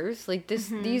cares. Like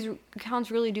these accounts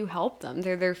really do help them.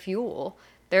 They're their fuel.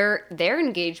 Their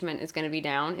engagement is going to be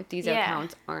down if these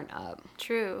accounts aren't up.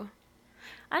 True.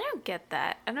 I don't get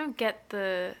that. I don't get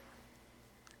the...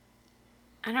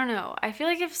 I don't know. I feel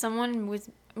like if someone was...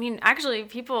 I mean, actually,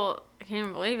 people... I can't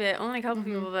even believe it. Only a couple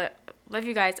people, but love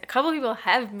you guys. A couple people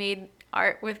have made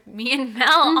art with me and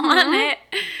Mel on it.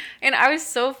 And I was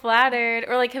so flattered,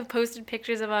 or like have posted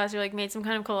pictures of us, or like made some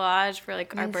kind of collage for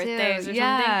like our birthdays or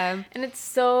something. And it's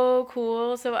so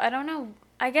cool. So I don't know.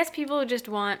 I guess people just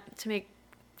want to make,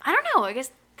 I don't know. I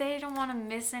guess they don't want to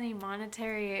miss any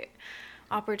monetary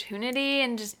opportunity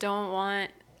and just don't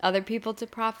want other people to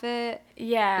profit.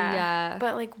 Yeah.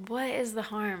 But like, what is the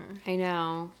harm? I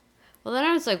know. Well, then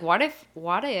I was like, what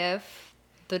if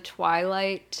the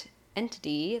Twilight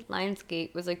entity,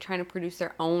 Lionsgate, was like trying to produce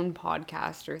their own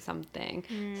podcast or something?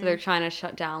 So they're trying to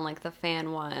shut down like the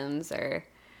fan ones, or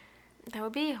that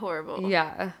would be horrible.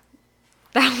 Yeah.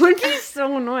 That would be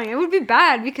so annoying. It would be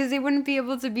bad because they wouldn't be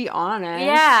able to be honest.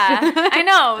 Yeah. I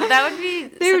know. That would be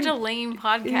such a lame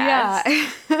podcast. Yeah.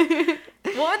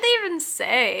 What would they even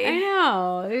say? I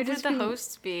know. What would the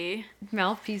hosts be?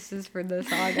 Mouthpieces for the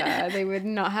saga. They would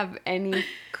not have any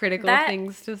critical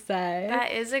things to say.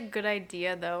 That is a good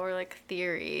idea, though, or like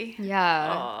theory.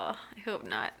 Yeah. Oh, I hope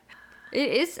not.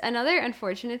 It is. Another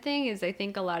unfortunate thing is I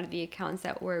think a lot of the accounts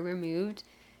that were removed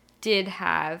did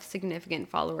have significant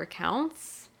follower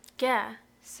counts. Yeah.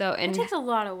 So it takes a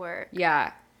lot of work.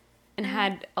 Yeah. And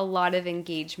had a lot of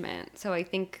engagement. So I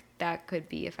think that could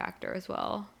be a factor as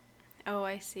well. Oh,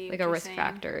 I see. Like a risk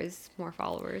factor is more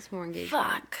followers, more engagement.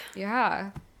 Fuck.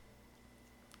 Yeah.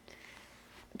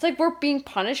 It's like we're being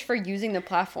punished for using the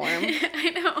platform. I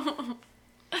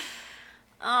know.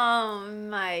 Oh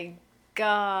my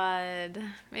god.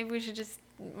 Maybe we should just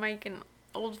make an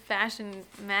old-fashioned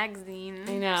magazine.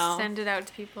 I know. Send it out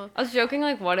to people. I was joking,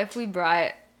 like, what if we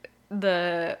brought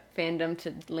the fandom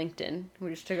to LinkedIn?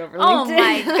 We just took over LinkedIn. Oh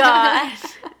my gosh.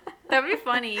 That would be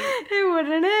funny.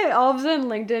 Wouldn't it? All of a sudden,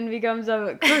 LinkedIn becomes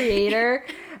a creator,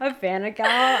 a fan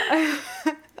account.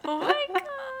 Oh my gosh.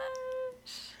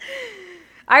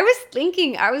 I was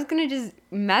thinking I was going to just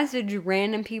message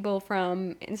random people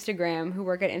from Instagram who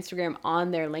work at Instagram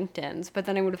on their LinkedIns, but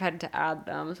then I would have had to add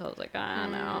them. So I was like, I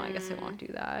don't know. I guess I won't do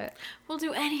that. We'll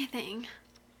do anything.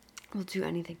 We'll do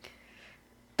anything.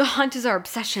 The hunt is our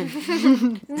obsession.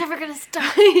 It's never going to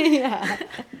stop. Yeah.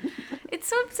 It's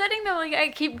so upsetting though, like I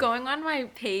keep going on my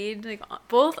page, like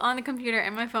both on the computer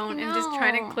and my phone, and just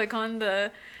trying to click on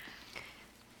the,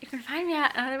 you can find me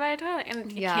at Another by a Toilet,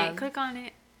 and you can't click on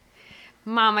it.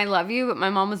 Mom, I love you, but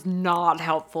my mom was not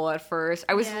helpful at first.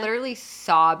 I was literally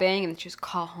sobbing, and she was,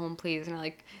 call home, please. And I,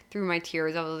 like, through my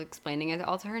tears, I was explaining it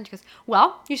all to her, and she goes,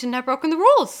 well, you shouldn't have broken the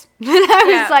rules. And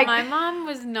I was like, my mom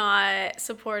was not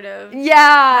supportive.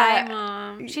 Yeah. Hi,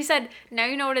 Mom. She said, now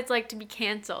you know what it's like to be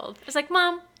canceled. I was like,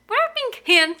 Mom, we're not being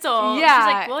canceled. Yeah. She's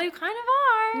like, well, you kind of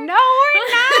are. No, we're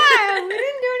not. We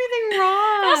didn't do anything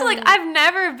wrong. And also, like, I've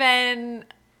never been...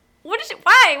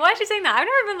 Why is she saying that? I've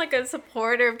never been like a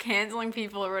supporter of canceling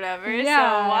people or whatever.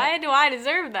 Yeah. So why do I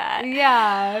deserve that?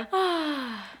 Yeah.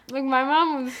 Like my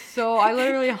mom was so, I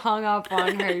literally hung up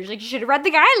on her. She's like, you should have read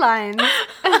the guidelines.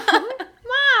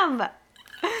 Mom, that's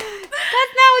not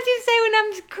what you say when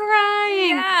I'm crying.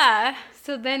 Yeah.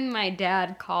 So then my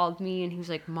dad called me and he was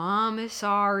like, Mom is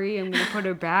sorry. I'm going to put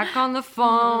her back on the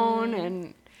phone.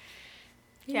 And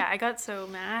yeah, I got so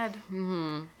mad.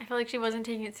 Mm-hmm. I felt like she wasn't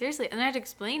taking it seriously. And I had to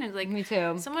explain. It was like, me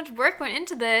too. So much work went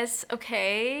into this.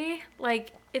 Okay.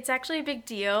 Like, it's actually a big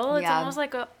deal. It's almost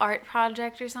like an art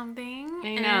project or something.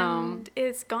 I know. And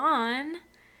it's gone.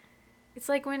 It's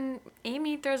like when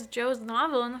Amy throws Joe's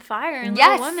novel in the fire in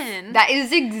Little Women. That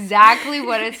is exactly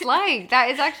what it's like. That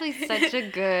is actually such a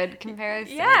good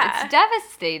comparison. Yeah. It's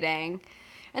devastating.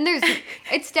 And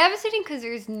it's devastating because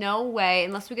there's no way,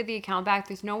 unless we get the account back,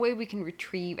 there's no way we can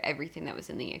retrieve everything that was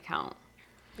in the account.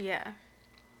 Yeah.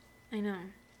 I know.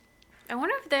 I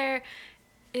wonder if there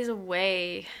is a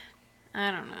way,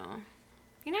 I don't know.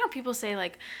 You know how people say,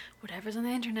 like, whatever's on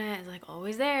the internet is, like,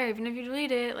 always there, even if you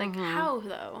delete it? Like, how,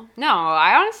 though? No,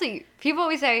 I honestly, people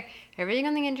always say, everything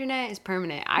on the internet is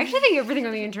permanent. I actually think everything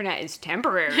on the internet is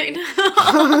temporary. Let's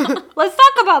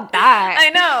talk about that.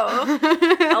 I know.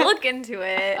 I'll look into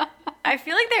it. I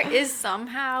feel like there is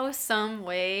somehow some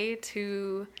way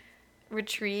to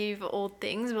retrieve old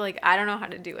things, but, like, I don't know how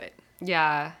to do it.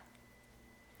 Yeah.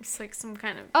 It's like some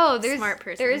kind of smart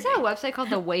person. There is a website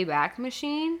called the Wayback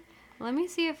Machine. Let me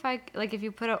see if if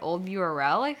you put an old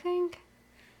URL, I think.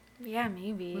 Yeah,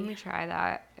 maybe. Let me try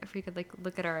that. If we could, like,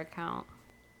 look at our account.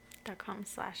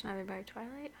 .com/Another by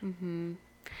Twilight. Mm-hmm.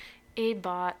 A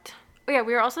bot. Oh, yeah,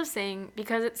 we were also saying,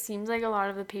 because it seems like a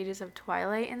lot of the pages have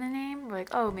Twilight in the name, we're like,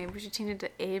 oh, maybe we should change it to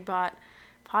A bot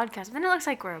podcast. But then it looks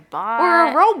like we're a bot.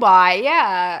 Or a robot,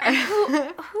 yeah.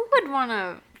 Who would want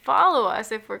to follow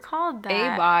us if we're called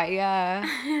that? A-bot, yeah.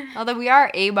 Although we are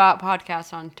A-bot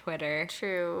podcast on Twitter.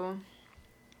 True,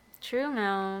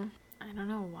 Mel. I don't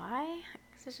know why. I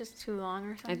guess it's just too long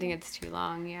or something. I think it's too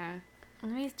long, yeah.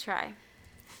 Let me try.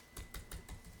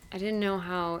 I didn't know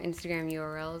how Instagram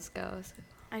URLs go. So.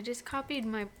 I just copied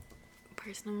my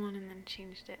personal one and then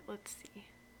changed it. Let's see.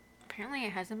 Apparently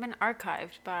it hasn't been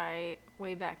archived by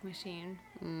Wayback Machine.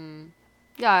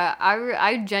 Yeah,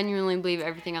 I genuinely believe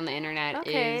everything on the internet is...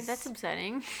 Okay, that's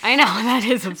upsetting. I know, that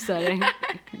is upsetting.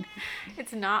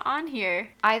 It's not on here.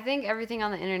 I think everything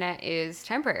on the internet is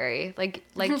temporary. Like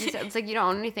you said, it's like you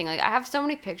don't own anything. Like, I have so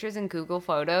many pictures in Google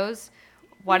Photos.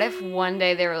 What if one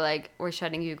day they were like, we're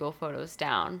shutting Google Photos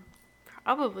down?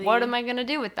 Probably. What am I going to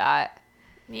do with that?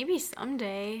 Maybe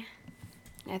someday.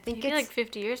 I think Maybe it's like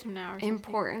 50 years from now or something.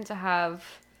 important to have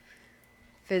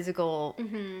physical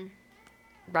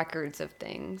records of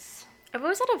things. I've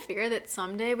always had a fear that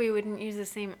someday we wouldn't use the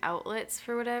same outlets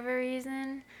for whatever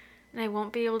reason. And I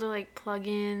won't be able to, like, plug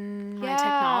in my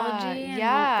technology. And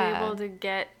won't be able to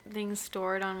get things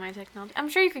stored on my technology. I'm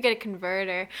sure you could get a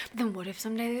converter. But then what if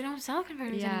someday they don't sell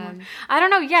converters anymore? I don't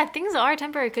know. Yeah, things are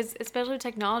temporary because, especially with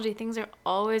technology, things are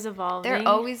always evolving. They're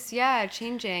always,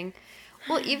 changing.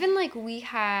 Well, even, like, we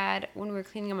had, when we were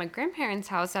cleaning up my grandparents'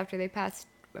 house after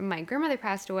my grandmother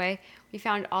passed away, we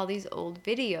found all these old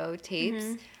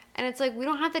videotapes. And it's like, we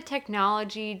don't have the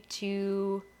technology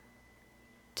to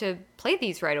play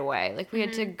these right away. Like, we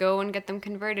had to go and get them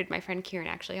converted. My friend Kieran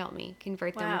actually helped me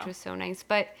convert them, which was so nice.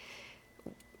 But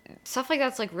stuff like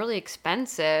that's, like, really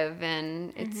expensive,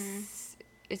 and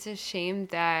it's a shame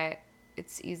that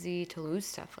it's easy to lose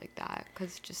stuff like that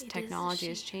because just technology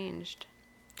has changed.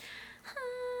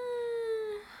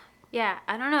 Yeah,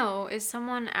 I don't know. Is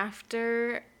someone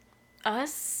after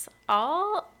us?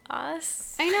 All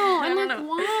us? I know. I'm like, know.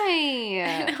 why?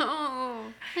 I know.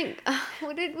 Like,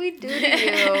 what did we do to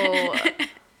you?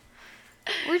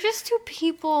 We're just two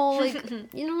people. Like,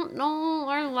 you don't know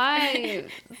our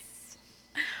lives.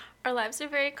 Our lives are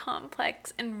very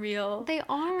complex and real. They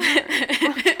are.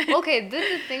 Okay,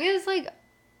 the thing is, like,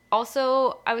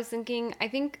 also, I was thinking, I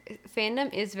think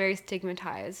fandom is very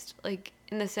stigmatized. Like,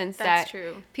 in the sense that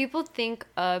true. People think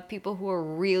of people who are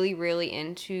really, really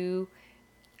into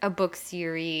a book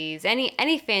series, any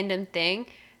fandom thing,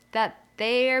 that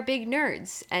they are big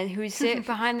nerds and who sit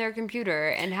behind their computer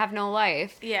and have no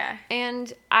life. Yeah.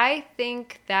 And I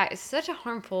think that is such a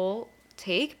harmful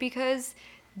take because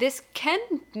this can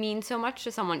mean so much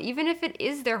to someone. Even if it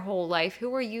is their whole life,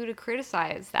 who are you to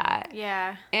criticize that?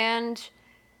 Yeah. And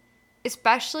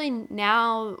especially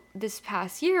now this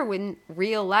past year when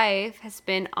real life has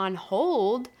been on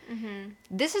hold,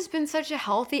 this has been such a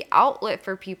healthy outlet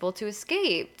for people to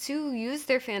escape, to use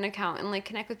their fan account and, like,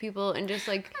 connect with people and just,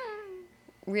 like,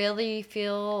 really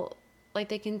feel like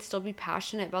they can still be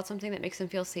passionate about something that makes them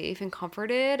feel safe and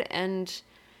comforted, and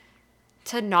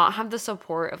to not have the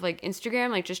support of, like,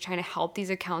 Instagram, like, just trying to help these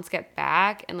accounts get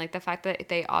back, and, like, the fact that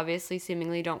they obviously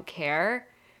seemingly don't care.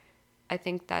 I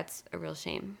think that's a real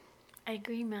shame. I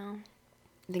agree, Mel.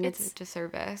 I think it's a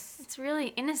disservice. It's really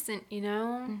innocent, you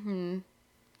know?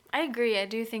 I agree. I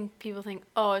do think people think,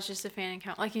 oh, it's just a fan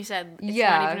account. Like you said, it's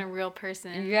not even a real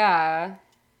person. Yeah.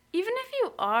 Even if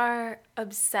you are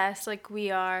obsessed like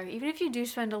we are, even if you do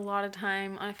spend a lot of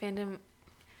time on a fandom,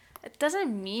 it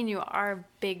doesn't mean you are a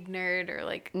big nerd or,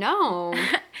 like... No.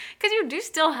 Because you do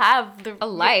still have a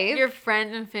life. Your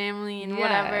friends and family and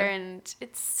whatever, and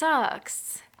it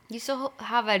sucks. You still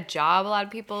have a job, a lot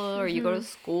of people, or you go to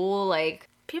school, like...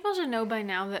 People should know by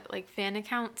now that, like, fan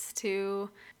accounts, too,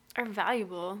 are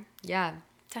valuable. Yeah.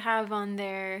 To have on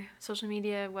their social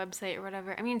media website or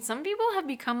whatever. I mean, some people have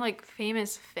become, like,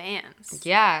 famous fans.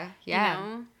 Yeah. You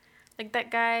know? Like,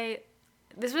 that guy...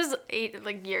 This was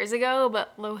years ago,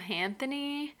 but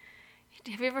Lohanthony...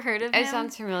 Have you ever heard of him? It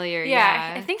sounds familiar,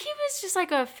 yeah. I think he was just,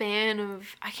 like, a fan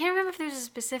of... I can't remember if there's a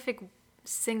specific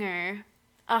singer...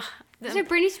 Is it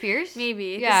Britney Spears?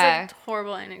 Maybe. Yeah. This is a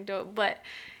horrible anecdote, but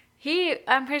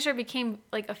I'm pretty sure, became,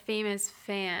 like, a famous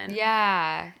fan.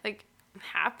 Yeah. Like,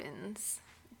 happens.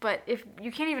 But if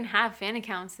you can't even have fan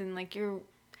accounts, then, like, you're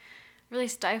really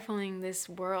stifling this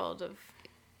world of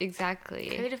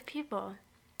creative people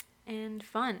and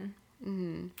fun.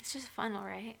 Mm-hmm. It's just fun, all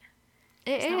right?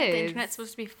 It is. Not what the internet's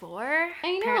supposed to be for.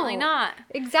 I know. Apparently not.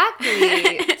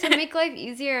 Exactly. To make life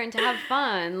easier and to have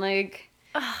fun, like...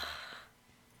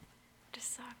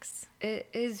 Just sucks. It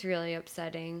is really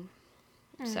upsetting.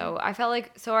 So I felt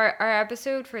like... So our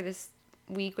episode for this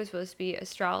week was supposed to be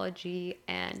astrology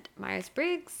and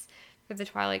Myers-Briggs for the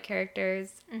Twilight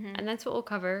characters. Mm-hmm. And that's what we'll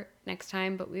cover next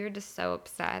time. But we were just so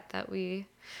upset that we...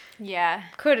 Yeah.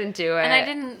 Couldn't do it.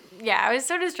 And I was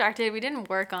so distracted. We didn't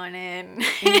work on it.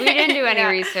 We didn't do any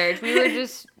research. We were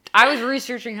just... I was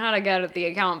researching how to get the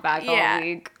account back all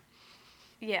week.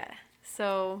 Yeah.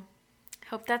 So...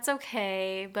 Hope that's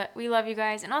okay. But we love you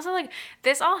guys. And also, like,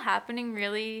 this all happening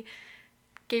really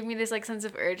gave me this, like, sense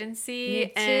of urgency. Me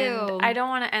too. And I don't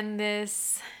want to end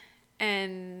this.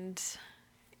 And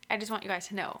I just want you guys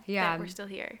to know that we're still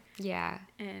here. Yeah.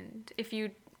 And if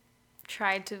you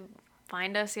tried to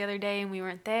find us the other day and we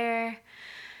weren't there,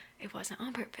 it wasn't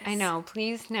on purpose. I know.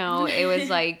 Please know. It was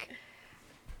like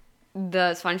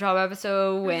the SpongeBob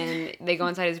episode when they go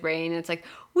inside his brain and it's like,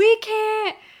 we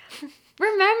can't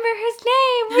remember his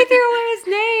name. We threw away his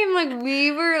name. Like,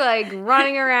 we were like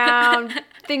running around,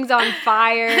 things on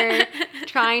fire,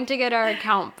 trying to get our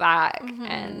account back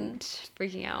and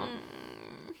freaking out.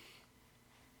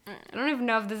 I don't even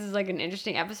know if this is like an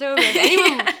interesting episode, but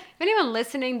if anyone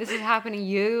listening, this is happening to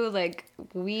you, like,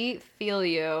 we feel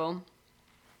you.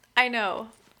 I know.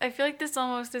 I feel like this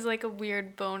almost is like a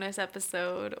weird bonus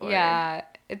episode. Or Yeah.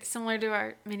 It's similar to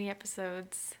our mini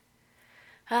episodes.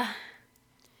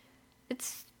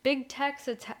 It's big tech's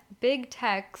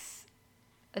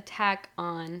attack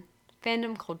on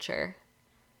fandom culture.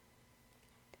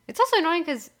 It's also annoying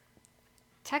because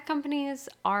tech companies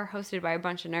are hosted by a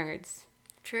bunch of nerds.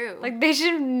 True. Like, they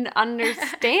should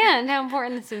understand how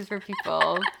important this is for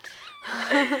people.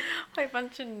 a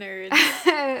bunch of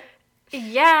nerds.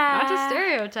 Yeah. Not a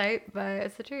stereotype, but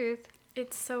it's the truth.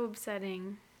 It's so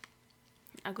upsetting.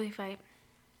 Ugly fight.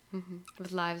 Mm-hmm.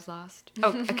 With lives lost.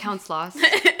 Oh, accounts lost.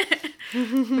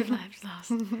 With lives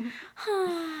lost.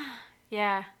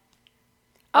 Yeah.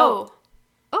 Oh,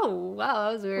 wow,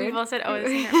 that was weird. we both said, oh,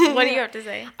 what do you have to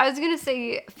say? I was going to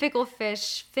say Fickle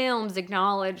Fish Films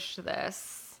acknowledged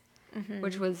this,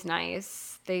 which was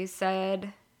nice. They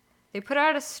said, they put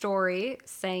out a story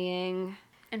saying...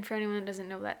 And for anyone that doesn't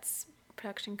know, that's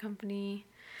production company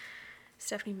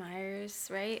Stephanie Myers,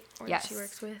 right? Or yes. that she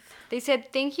works with. They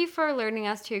said, thank you for alerting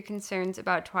us to your concerns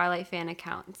about Twilight fan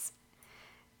accounts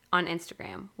on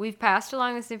Instagram. We've passed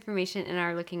along this information and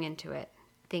are looking into it.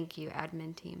 Thank you,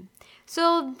 admin team.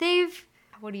 So they've,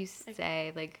 what do you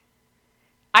say? Like,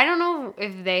 I don't know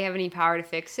if they have any power to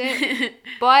fix it,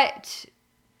 but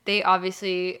they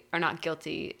obviously are not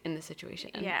guilty in the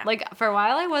situation. Yeah. Like, for a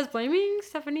while I was blaming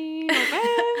Stephanie.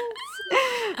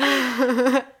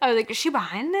 I was like, is she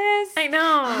behind this? I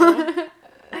know.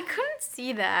 I couldn't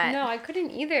see that. No, I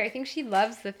couldn't either. I think she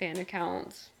loves the fan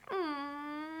accounts.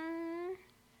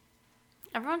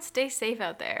 Everyone stay safe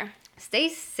out there. Stay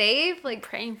safe. Like,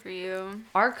 Praying for you.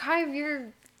 archive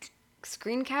your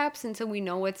screen caps until we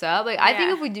know what's up. Like, I think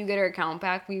Yeah. if we do get our account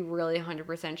back, we really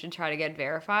 100% should try to get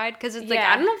verified. Because it's like,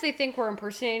 Yeah. I don't know if they think we're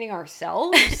impersonating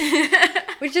ourselves,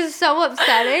 which is so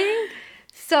upsetting.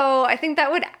 So I think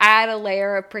that would add a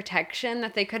layer of protection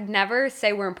that they could never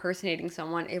say we're impersonating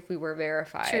someone if we were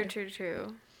verified.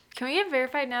 True. Can we get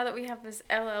verified now that we have this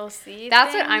LLC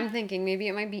That's thing? what I'm thinking. Maybe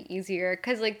it might be easier.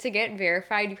 Because, like, to get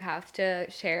verified, you have to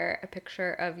share a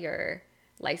picture of your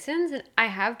license. And I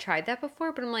have tried that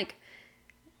before, but I'm like,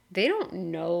 they don't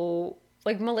know.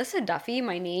 Like, Melissa Duffy,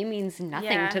 my name means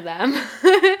nothing to them.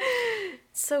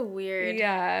 It's so weird.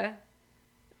 Yeah.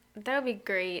 That would be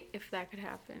great if that could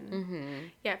happen. Mm-hmm.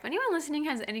 Yeah, if anyone listening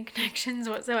has any connections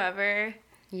whatsoever,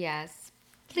 Yes.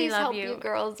 we Please love help you. you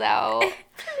girls out. Please.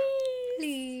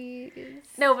 Please.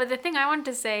 No, but the thing I wanted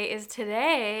to say is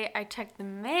today I checked the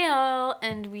mail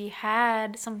and we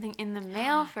had something in the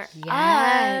mail for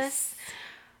us.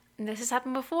 And this has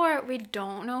happened before. We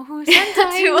don't know who sent it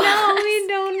to us. We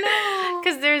don't know.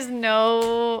 Because there's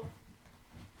no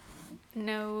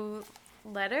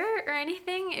letter or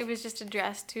anything. It was just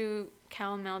addressed to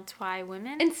Calamel Twy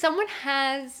Women. And someone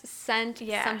has sent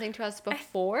something to us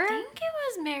before. I think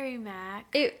it was Mary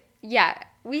Mac.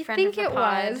 We Friend think of the it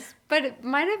pod. was, but it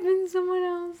might have been someone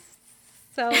else.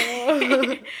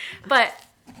 So, But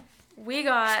we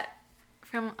got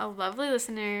from a lovely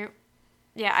listener.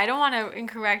 Yeah, I don't want to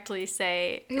incorrectly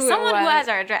say Who it someone who was. has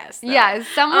our address. Though. yeah,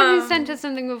 someone who sent us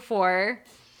something before.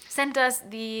 Sent us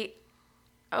the.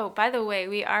 Oh, by the way,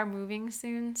 we are moving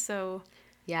soon, so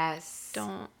Yes.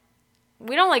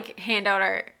 we don't like hand out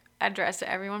our address to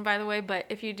everyone, by the way, but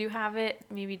if you do have it,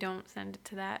 maybe don't send it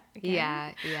to that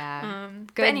again. Yeah.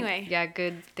 But Good, anyway. Yeah,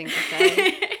 good thing to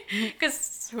say. Because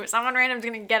someone random's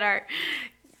going to get our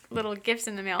little gifts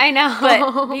in the mail. I know.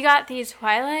 But we got the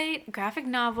Twilight graphic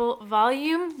novel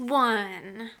volume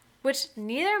 1, which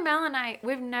neither Mel and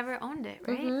we've never owned it,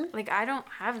 right? Mm-hmm. Like, I don't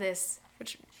have this,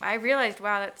 which I realized,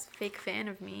 wow, that's a fake fan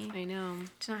of me. I know.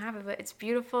 To not have it, but it's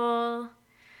beautiful.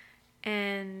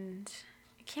 And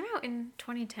it came out in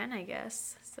 2010, I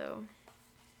guess. So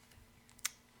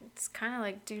it's kind of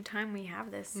like due time we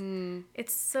have this.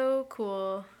 It's so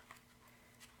cool.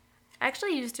 I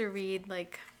actually used to read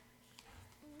like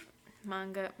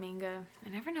manga. I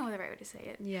never know the right way to say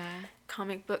it. Yeah.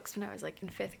 Comic books when I was like in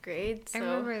 5th grade. So I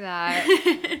remember that.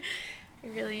 I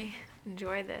really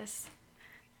enjoy this.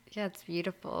 Yeah, it's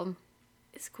beautiful.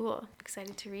 It's cool.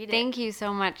 Excited to read it. Thank you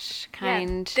so much,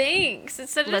 kind thanks.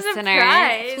 It's such listener. a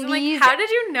surprise. I'm like, Please- how did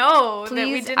you know that we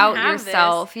Please didn't out have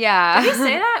yourself. this? Yeah. Did we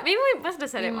say that? Maybe we must have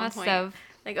said it You at one must point. have.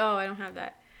 Like, oh, I don't have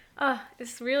that. Oh,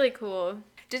 it's really cool.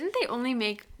 Didn't they only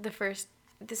make the first...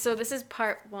 So this is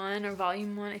part 1 or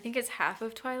volume 1. I think it's half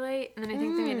of Twilight. And then I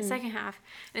think they made a second half.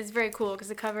 And it's very cool because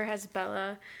the cover has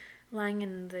Bella lying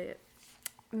in the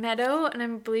meadow. And I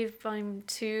believe volume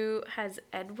 2 has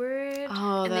Edward.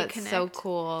 Oh, and that's they so connect.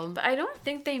 cool. But I don't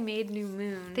think they made New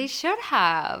Moon. They should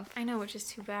have. I know, which is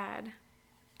too bad.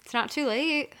 It's not too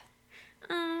late.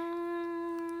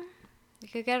 Um, You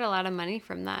could get a lot of money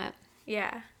from that.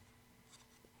 yeah.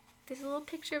 There's a little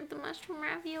picture of the mushroom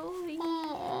ravioli.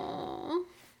 Aww.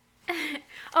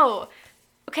 Oh,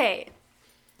 okay.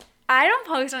 I don't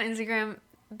post on Instagram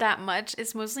that much.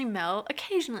 It's mostly Mel.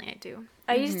 Occasionally I do.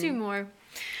 I used to more.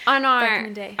 On Back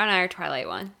in the day. our Twilight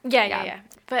one. Yeah.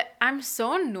 But I'm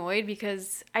so annoyed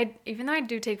because even though I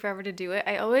do take forever to do it,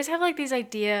 I always have like these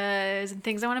ideas and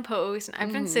things I want to post. And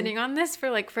I've been sitting on this for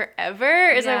like forever.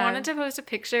 I Yeah. wanted to post a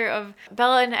picture of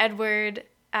Bella and Edward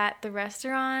at the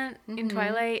restaurant in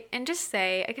Twilight and just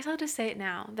say, I guess I'll just say it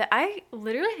now, that I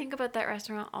literally think about that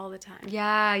restaurant all the time.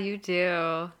 Yeah, you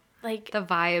do. Like, The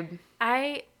vibe.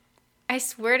 I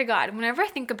swear to God, whenever I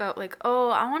think about like, oh,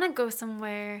 I want to go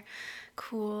somewhere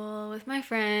cool with my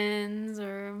friends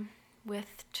or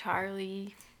with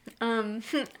Charlie, I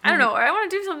don't know, or I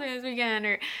want to do something this weekend,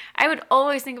 or I would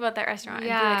always think about that restaurant and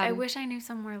be like, Yeah. I wish I knew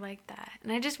somewhere like that.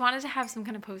 And I just wanted to have some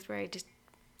kind of post where I just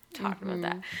talked about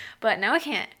that, but now I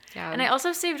can't. Yeah. And I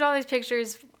also saved all these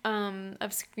pictures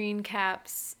of screen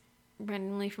caps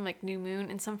randomly from like New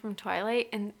Moon and some from Twilight,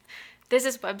 and there's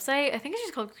this website, I think it's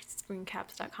just called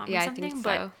screencaps.com Yeah, or something, I think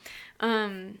but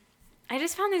so. I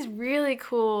just found these really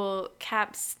cool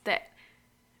caps that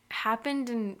happened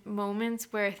in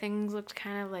moments where things looked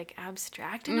kind of like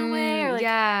abstract in a way, or like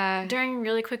yeah. during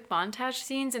really quick montage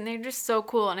scenes, and they're just so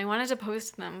cool, and I wanted to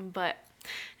post them, but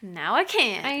now I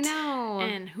can't. I know.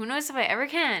 And who knows if I ever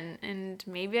can, and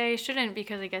maybe I shouldn't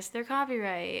because I guess they're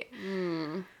copyright.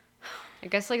 I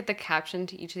guess like the caption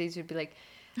to each of these would be like,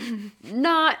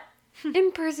 not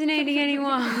impersonating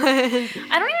anyone. I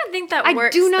don't even think that I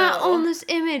works. do not though. own this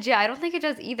image. Yeah, I don't think it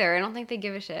does either. I don't think they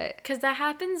give a shit. Because that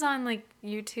happens on, like,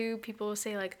 YouTube. People will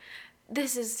say, like,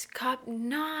 this is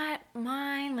not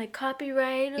mine, like,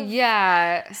 copyright of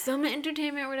Yeah. Summit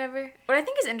Entertainment or whatever. What I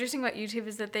think is interesting about YouTube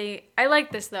is that I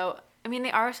like this, though. I mean,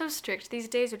 they are so strict these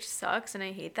days, which sucks, and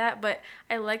I hate that. But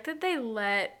I like that they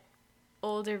let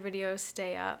older videos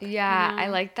stay up. Yeah, you know? I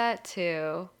like that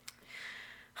too.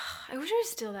 I wish it was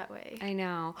still that way. I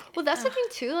know. Well, that's the thing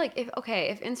too. Like, if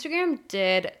Instagram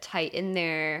did tighten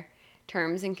their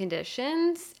terms and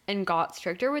conditions and got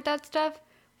stricter with that stuff,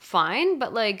 fine.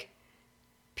 But like,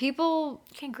 people,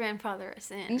 You can grandfather us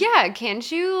in. yeah,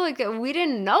 can't you? Like, we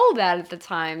didn't know that at the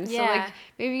time. So Yeah. like,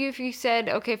 maybe if you said,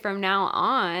 okay, from now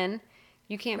on,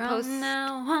 you can't post. From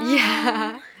now on.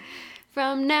 Yeah.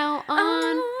 From now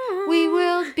on, we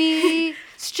will be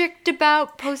strict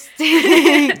about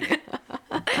posting.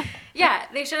 Yeah,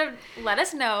 they should have let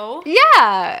us know,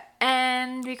 Yeah.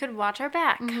 and we could watch our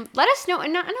back. Let us know,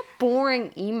 and not in a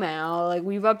boring email, like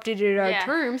we've updated our Yeah.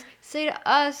 terms. Say to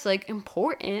us, like,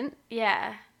 important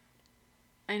Yeah.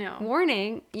 I know.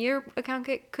 warning, your account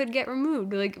could get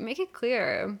removed. Like, make it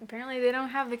clear. Apparently, they don't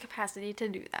have the capacity to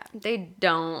do that. They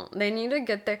don't. They need to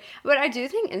get there. But I do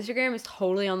think Instagram is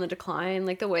totally on the decline.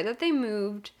 Like, the way that they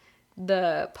moved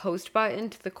the post button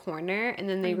to the corner, and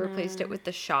then they replaced it with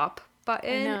the shop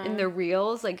button know. in the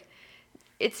reels, like,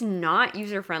 it's not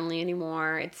user-friendly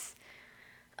anymore. It's,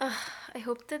 I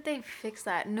hope that they fix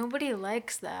that. Nobody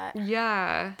likes that.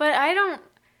 yeah. But I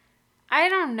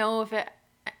don't know if it...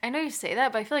 I know you say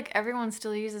that, but I feel like everyone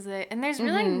still uses it. And there's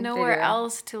really they nowhere do.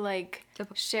 else to, like,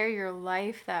 share your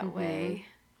life that way.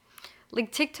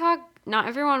 Like, TikTok, not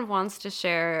everyone wants to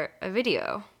share a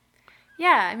video.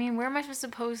 Yeah, I mean, where am I supposed to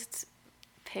post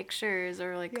pictures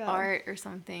or, like, Yeah. art or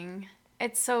something?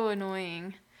 It's so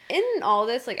annoying. In all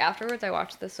this, like, afterwards, I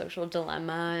watched The Social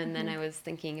Dilemma, and then I was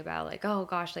thinking about, like, oh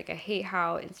gosh, like, I hate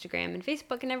how Instagram and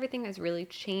Facebook and everything has really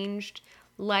changed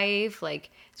life. Like,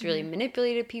 it's really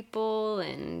manipulated people,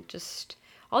 and just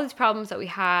all these problems that we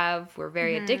have. We're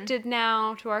very addicted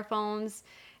now to our phones,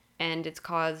 and it's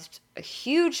caused a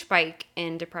huge spike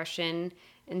in depression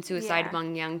and suicide Yeah.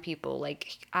 among young people,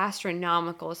 like,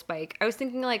 astronomical spike. I was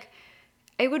thinking, like,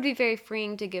 it would be very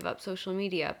freeing to give up social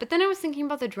media. But then I was thinking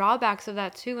about the drawbacks of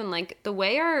that too. And like the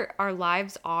way our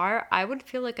lives are, I would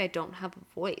feel like I don't have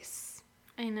a voice.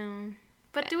 I know.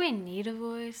 But do we need a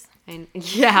voice?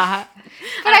 Yeah.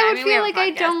 But I would we feel have a like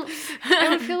I podcast.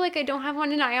 would feel like I don't have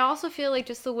one. And I also feel like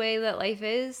just the way that life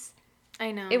is,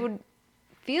 I know. it would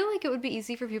feel like it would be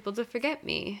easy for people to forget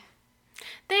me.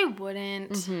 They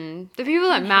wouldn't. Mm-hmm. The people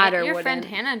that matter Your wouldn't. friend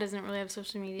Hannah doesn't really have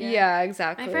social media. Yeah,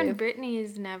 exactly. My friend Brittany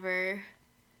is never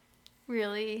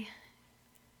really.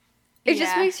 It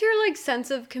just makes your like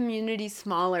sense of community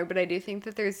smaller, but I do think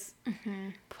that there's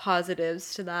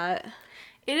positives to that.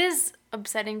 It is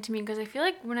upsetting to me because I feel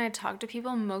like when I talk to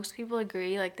people, most people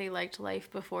agree like they liked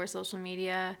life before social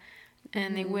media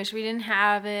and they wish we didn't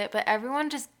have it, but everyone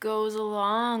just goes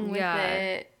along with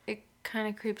it. It kind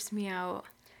of creeps me out.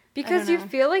 Because you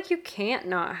feel like you can't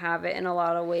not have it in a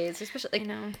lot of ways, especially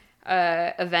like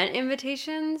event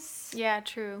invitations. Yeah,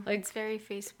 true. Like, it's very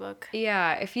Facebook.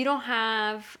 Yeah, if you don't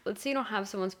have, let's say you don't have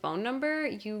someone's phone number,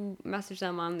 you message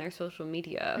them on their social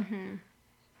media. Mm-hmm.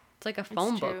 It's like a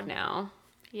phone book now.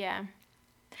 Yeah.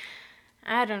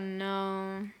 I don't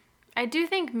know. I do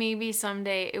think maybe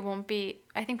someday it won't be,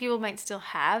 I think people might still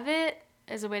have it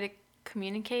as a way to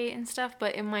communicate and stuff,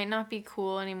 but it might not be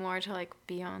cool anymore to like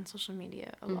be on social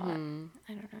media a lot.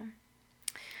 I don't know.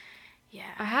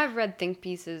 Yeah. I have read think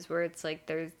pieces where it's like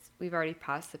we've already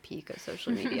passed the peak of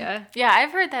social media. Yeah,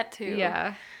 I've heard that too.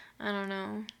 Yeah. I don't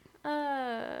know.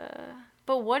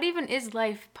 But what even is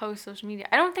life post social media?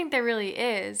 I don't think there really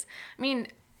is. I mean,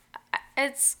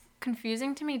 it's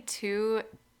confusing to me too,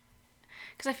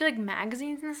 because I feel like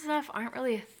magazines and stuff aren't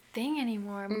really a thing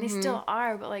anymore. I mean, they still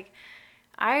are, but like,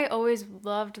 I always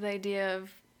loved the idea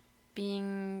of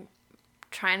trying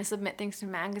to submit things to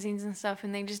magazines and stuff,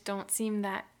 and they just don't seem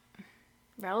that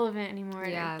relevant anymore.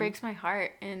 Yeah. It breaks my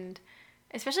heart. And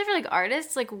especially for like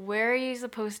artists, like where are you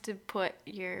supposed to put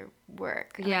your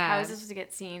work? Yeah. How is this supposed to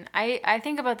get seen? I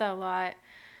think about that a lot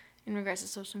in regards to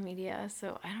social media,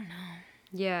 so I don't know.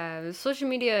 Yeah, social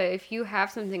media, if you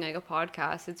have something like a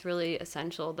podcast, it's really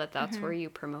essential that that's where you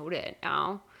promote it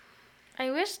now.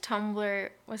 I wish Tumblr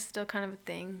was still kind of a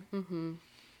thing. Mm-hmm.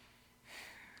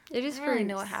 It is I don't really for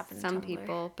know what happened to some Tumblr.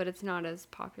 people, but it's not as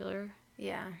popular.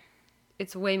 Yeah.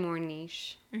 It's way more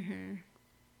niche. Mm-hmm.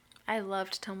 I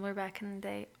loved Tumblr back in the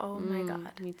day. Oh my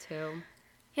god. Me too.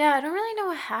 Yeah, I don't really know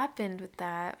what happened with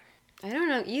that. I don't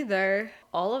know either.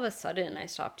 All of a sudden, I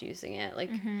stopped using it.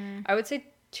 Like, I would say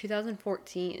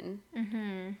 2014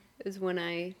 is when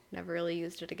I never really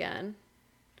used it again.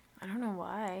 I don't know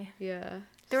why. Yeah.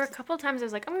 There were a couple of times I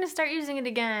was like, I'm going to start using it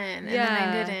again. And then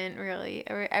I didn't really.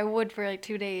 Or I would for like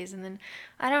 2 days. And then,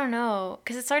 I don't know.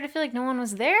 Because it started to feel like no one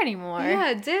was there anymore. Yeah,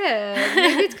 it did.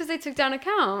 Maybe it's because they took down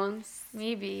accounts.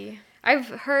 Maybe. I've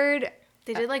heard...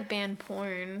 They did like ban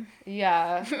porn.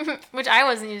 Yeah. Which I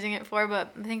wasn't using it for,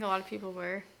 but I think a lot of people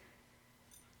were.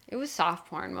 It was soft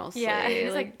porn mostly. Yeah, it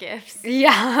was like GIFs.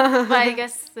 Yeah. But I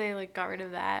guess they like got rid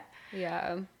of that.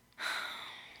 Yeah.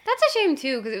 That's a shame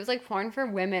too, because it was like porn for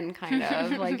women, kind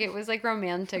of. Like it was like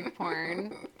romantic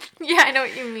porn. Yeah, I know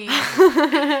what you mean.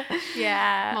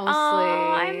 Yeah. Mostly.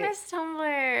 Oh, I miss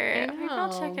Tumblr. Maybe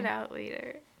I'll check it out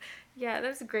later. Yeah, that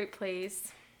was a great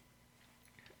place.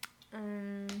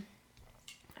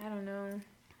 I don't know.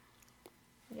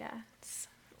 Yeah.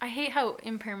 I hate how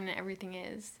impermanent everything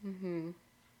is. Mm-hmm.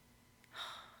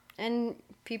 And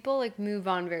people like move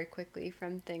on very quickly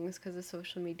from things because of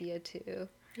social media too.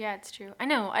 Yeah, it's true. I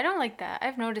know. I don't like that.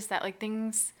 I've noticed that like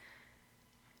things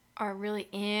are really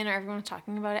in or everyone's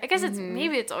talking about it. I guess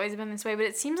maybe it's always been this way, but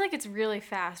it seems like it's really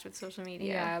fast with social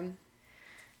media. Yeah.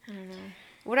 I don't know.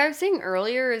 What I was saying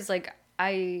earlier is like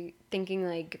thinking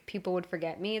like people would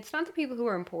forget me. It's not the people who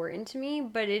are important to me,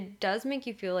 but it does make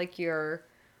you feel like your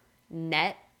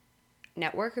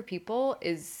network of people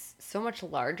is so much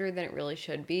larger than it really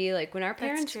should be. Like when our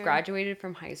parents graduated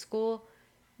from high school,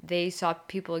 they saw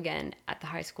people again at the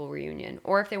high school reunion.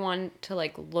 Or if they wanted to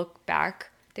like look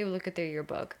back, they would look at their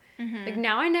yearbook. Like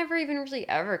now I never even really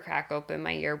ever crack open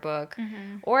my yearbook.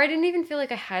 Or I didn't even feel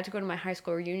like I had to go to my high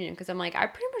school reunion because I'm like, I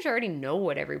pretty much already know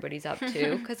what everybody's up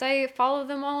to because I follow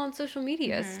them all on social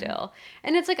media still.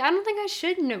 And it's like, I don't think I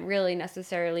should really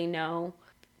necessarily know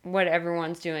what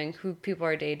everyone's doing, who people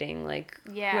are dating, like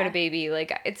who had a baby.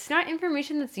 Like it's not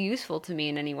information that's useful to me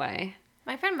in any way.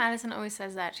 My friend Madison always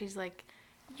says that. She's like,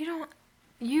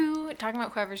 talking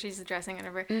about whoever she's addressing and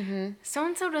whatever,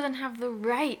 so-and-so doesn't have the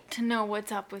right to know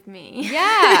what's up with me.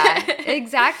 Yeah,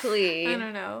 exactly. I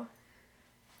don't know.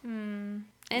 And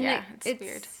yeah, it's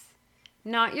weird.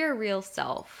 Not your real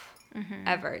self,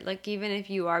 ever. Like, even if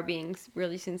you are being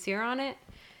really sincere on it,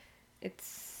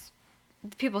 it's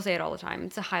people say it all the time.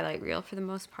 It's a highlight reel for the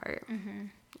most part. Mm-hmm.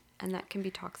 And that can be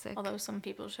toxic. Although some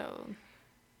people show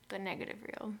the negative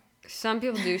reel. Some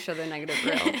people do show the negative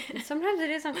reel. And sometimes it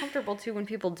is uncomfortable, too, when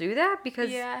people do that. Because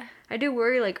I do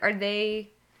worry, like, are they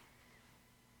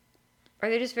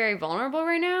just very vulnerable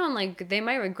right now? And, like, they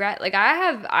might regret. Like, I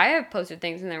have posted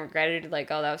things and then regretted,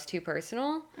 like, oh, that was too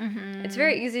personal. Mm-hmm. It's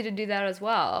very easy to do that as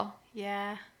well.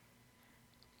 Yeah.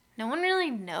 No one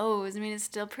really knows. I mean, it's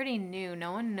still pretty new.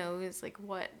 No one knows, like,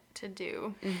 what to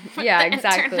do. Yeah,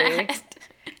 exactly.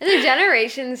 And the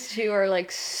generations, too, are,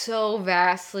 like, so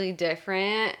vastly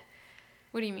different.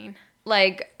 What do you mean?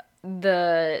 Like,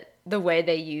 the way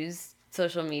they use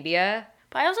social media.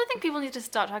 But I also think people need to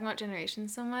stop talking about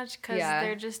generations so much because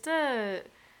they're just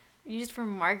used for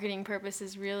marketing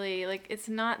purposes, really. Like, it's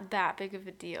not that big of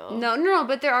a deal. No,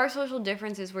 but there are social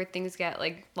differences where things get,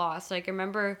 like, lost. Like, I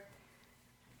remember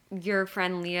your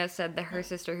friend Leah said that her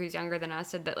sister, who's younger than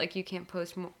us, said that, like, you can't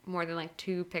post more than, like,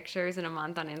 2 pictures in a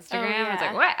month on Instagram. Oh, yeah. I was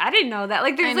like, what? I didn't know that.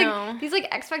 Like, there's, like, these, like,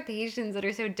 expectations that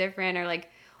are so different, or, like,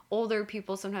 older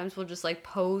people sometimes will just, like,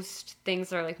 post things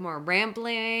that are, like, more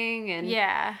rambling, and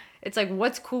it's, like,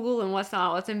 what's cool and what's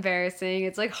not, what's embarrassing.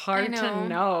 It's, like, hard to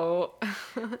know.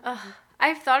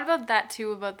 I've thought about that,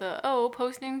 too, about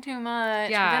posting too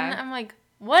much. Yeah. But then I'm like,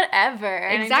 whatever.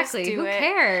 Exactly. Who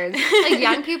cares? Like,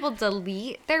 young people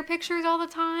delete their pictures all the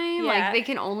time. Yeah. Like, they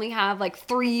can only have, like,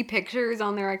 3 pictures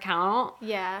on their account.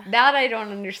 Yeah. That I don't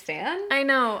understand. I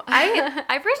know.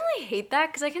 I personally hate that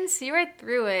because I can see right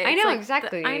through it. I know, like,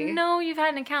 exactly. I know you've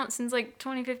had an account since, like,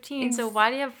 2015, so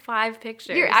why do you have 5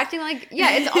 pictures? You're acting like,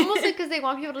 it's almost like because they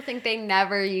want people to think they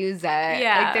never use it.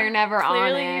 Yeah. Like, they're never on it.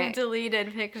 Clearly you've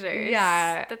deleted pictures.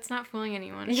 Yeah. That's not fooling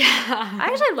anyone. Yeah. I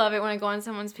actually love it when I go on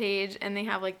someone's page and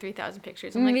they have, like, 3,000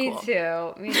 pictures. I'm like, Me too.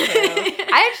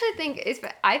 I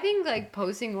actually think like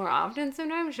posting more often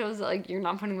sometimes shows that, like, you're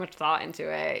not putting much thought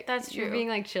into it. That's true. You're being,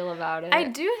 like, chill about it. I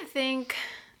do think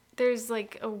there's,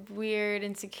 like, a weird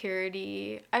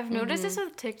insecurity. I've noticed this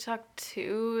with TikTok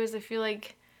too, is I feel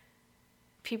like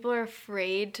people are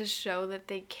afraid to show that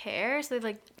they care, so they,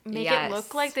 like, make it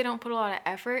look like they don't put a lot of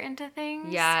effort into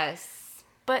things. Yes.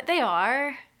 But they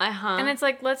are. And it's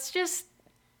like, let's just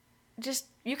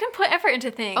you can put effort into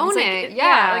things. Own like, it,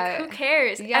 like, who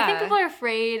cares? Yeah. I think people are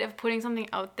afraid of putting something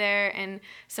out there and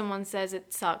someone says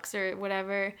it sucks or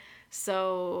whatever,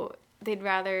 so they'd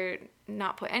rather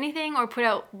not put anything or put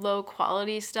out low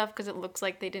quality stuff because it looks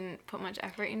like they didn't put much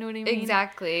effort, you know what I mean?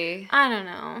 Exactly. I don't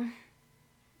know.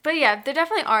 But yeah, there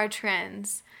definitely are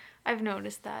trends. I've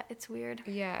noticed that. It's weird.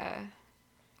 Yeah.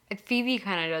 Phoebe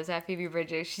kind of does that. Phoebe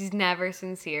Bridgers, she's never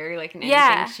sincere, like, in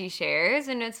anything she shares,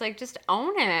 and it's like, just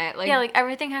own it. Like, yeah, like,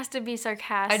 everything has to be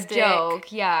sarcastic. A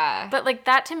joke, yeah. But, like,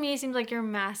 that to me seems like you're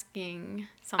masking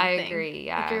something. I agree,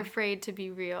 yeah. Like, you're afraid to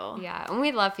be real. Yeah, and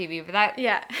we love Phoebe, but that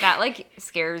like,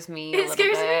 scares me a little bit. It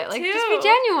scares me, like, too. Just be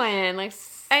genuine. Like,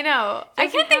 I know. I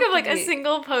can't think of, like, a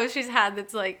single post she's had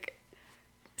that's, like,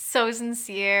 so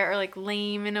sincere or, like,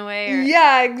 lame in a way. Or,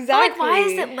 yeah, exactly. Like, why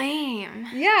is it lame?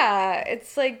 Yeah,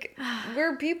 it's like,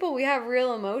 we're people, we have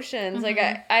real emotions. Like,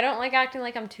 I don't like acting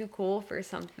like I'm too cool for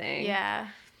something. Yeah.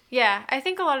 Yeah, I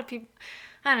think a lot of people,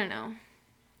 I don't know,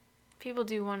 people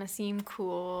do want to seem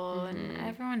cool, and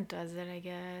everyone does it, I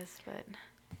guess, but.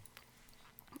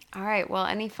 All right, well,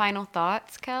 any final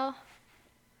thoughts, Kel?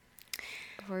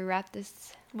 Before we wrap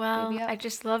this. Well, I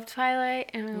just love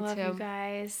Twilight, and I love you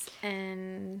guys,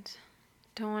 and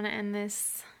don't want to end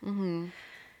this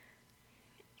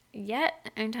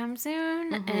yet anytime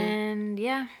soon, and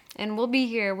yeah. And we'll be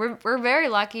here. We're very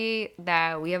lucky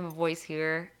that we have a voice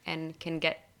here and can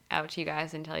get out to you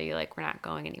guys and tell you, like, we're not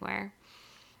going anywhere.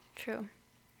 True.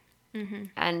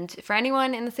 And for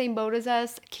anyone in the same boat as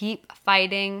us, keep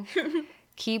fighting.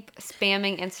 Keep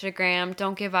spamming Instagram.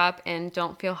 Don't give up and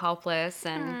don't feel helpless.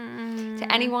 And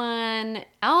to anyone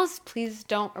else, please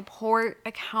don't report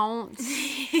accounts.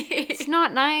 It's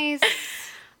not nice.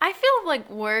 I feel like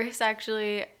worse,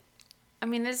 actually. I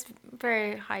mean, there's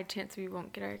very high chance we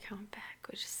won't get our account back,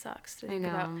 which sucks to think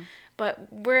about.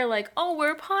 But we're like, oh,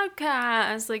 we're a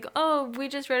podcast. Like, oh, we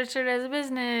just registered as a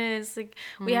business. Like,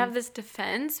 we have this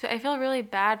defense. But I feel really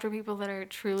bad for people that are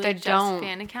truly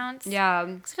fan accounts. Yeah.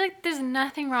 Because I feel like there's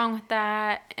nothing wrong with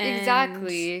that. And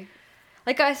exactly.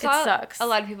 Like, I saw a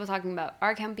lot of people talking about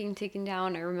our account being taken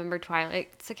down. I remember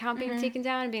Twilight's account being taken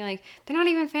down and being like, they're not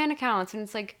even fan accounts. And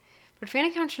it's like, but fan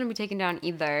accounts shouldn't be taken down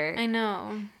either. I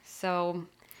know. So,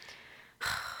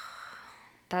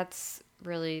 that's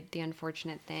really the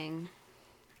unfortunate thing.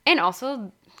 And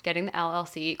also, getting the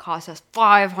LLC cost us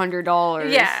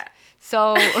 $500. Yeah.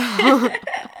 So,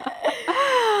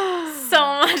 so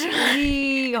much.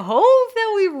 We hope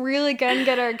that we really can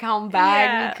get our account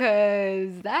back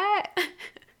because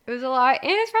it was a lot.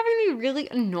 And it's probably going to be really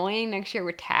annoying next year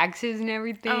with taxes and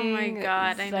everything. Oh my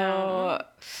God, I know.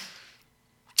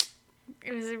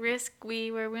 It was a risk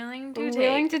we were willing to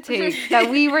take.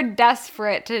 That we were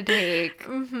desperate to take.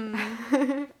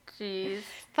 Mm-hmm. Jeez.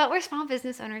 But we're small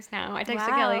business owners now. I texted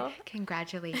Kelly,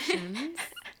 congratulations.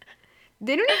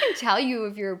 They don't even tell you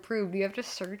if you're approved. You have to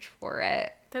search for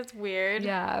it. That's weird.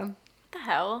 Yeah. What the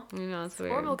hell? I know, it's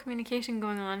weird. Horrible communication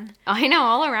going on. I know,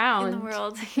 all around. In the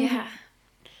world. Yeah.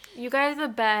 You guys are the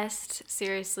best.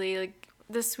 Seriously. Like,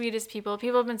 the sweetest people.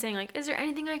 People have been saying, like, is there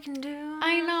anything I can do?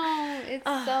 I know. It's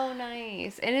so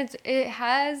nice. And it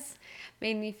has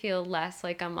made me feel less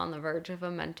like I'm on the verge of a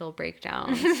mental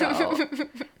breakdown. So,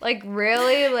 like,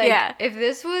 really, like, if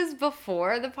this was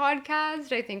before the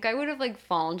podcast, I think I would have, like,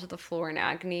 fallen to the floor in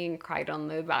agony and cried on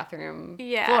the bathroom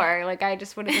floor. Like, I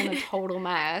just would have been a total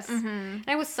mess. Mm-hmm. And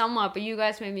I was somewhat, but you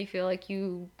guys made me feel like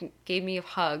you gave me a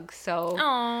hug. So,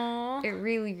 aww, it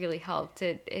really, really helped.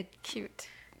 It cute.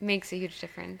 Makes a huge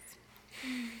difference.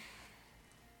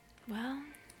 Well,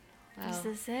 is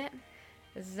this it?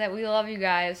 This is it. We love you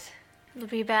guys. We'll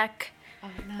be back.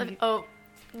 Look.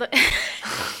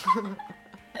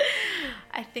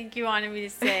 I think you wanted me to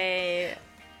say,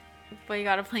 but you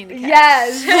gotta play the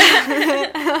catch.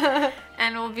 Yes.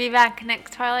 And we'll be back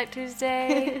next Twilight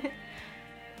Tuesday.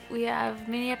 We have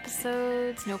mini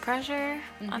episodes, no pressure,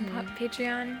 on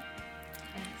Patreon.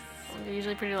 They're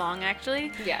usually pretty long,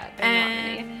 actually. Yeah, they're not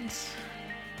many.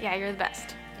 Yeah, you're the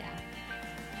best. Yeah.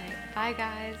 All right. Bye,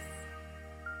 guys.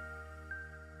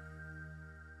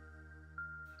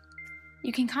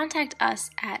 You can contact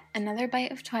us at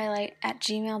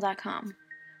anotherbiteoftwilight@gmail.com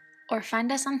or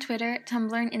find us on Twitter,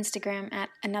 Tumblr, and Instagram at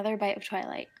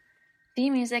anotherbiteoftwilight.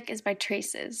 Theme music is by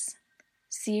Traces.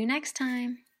 See you next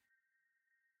time.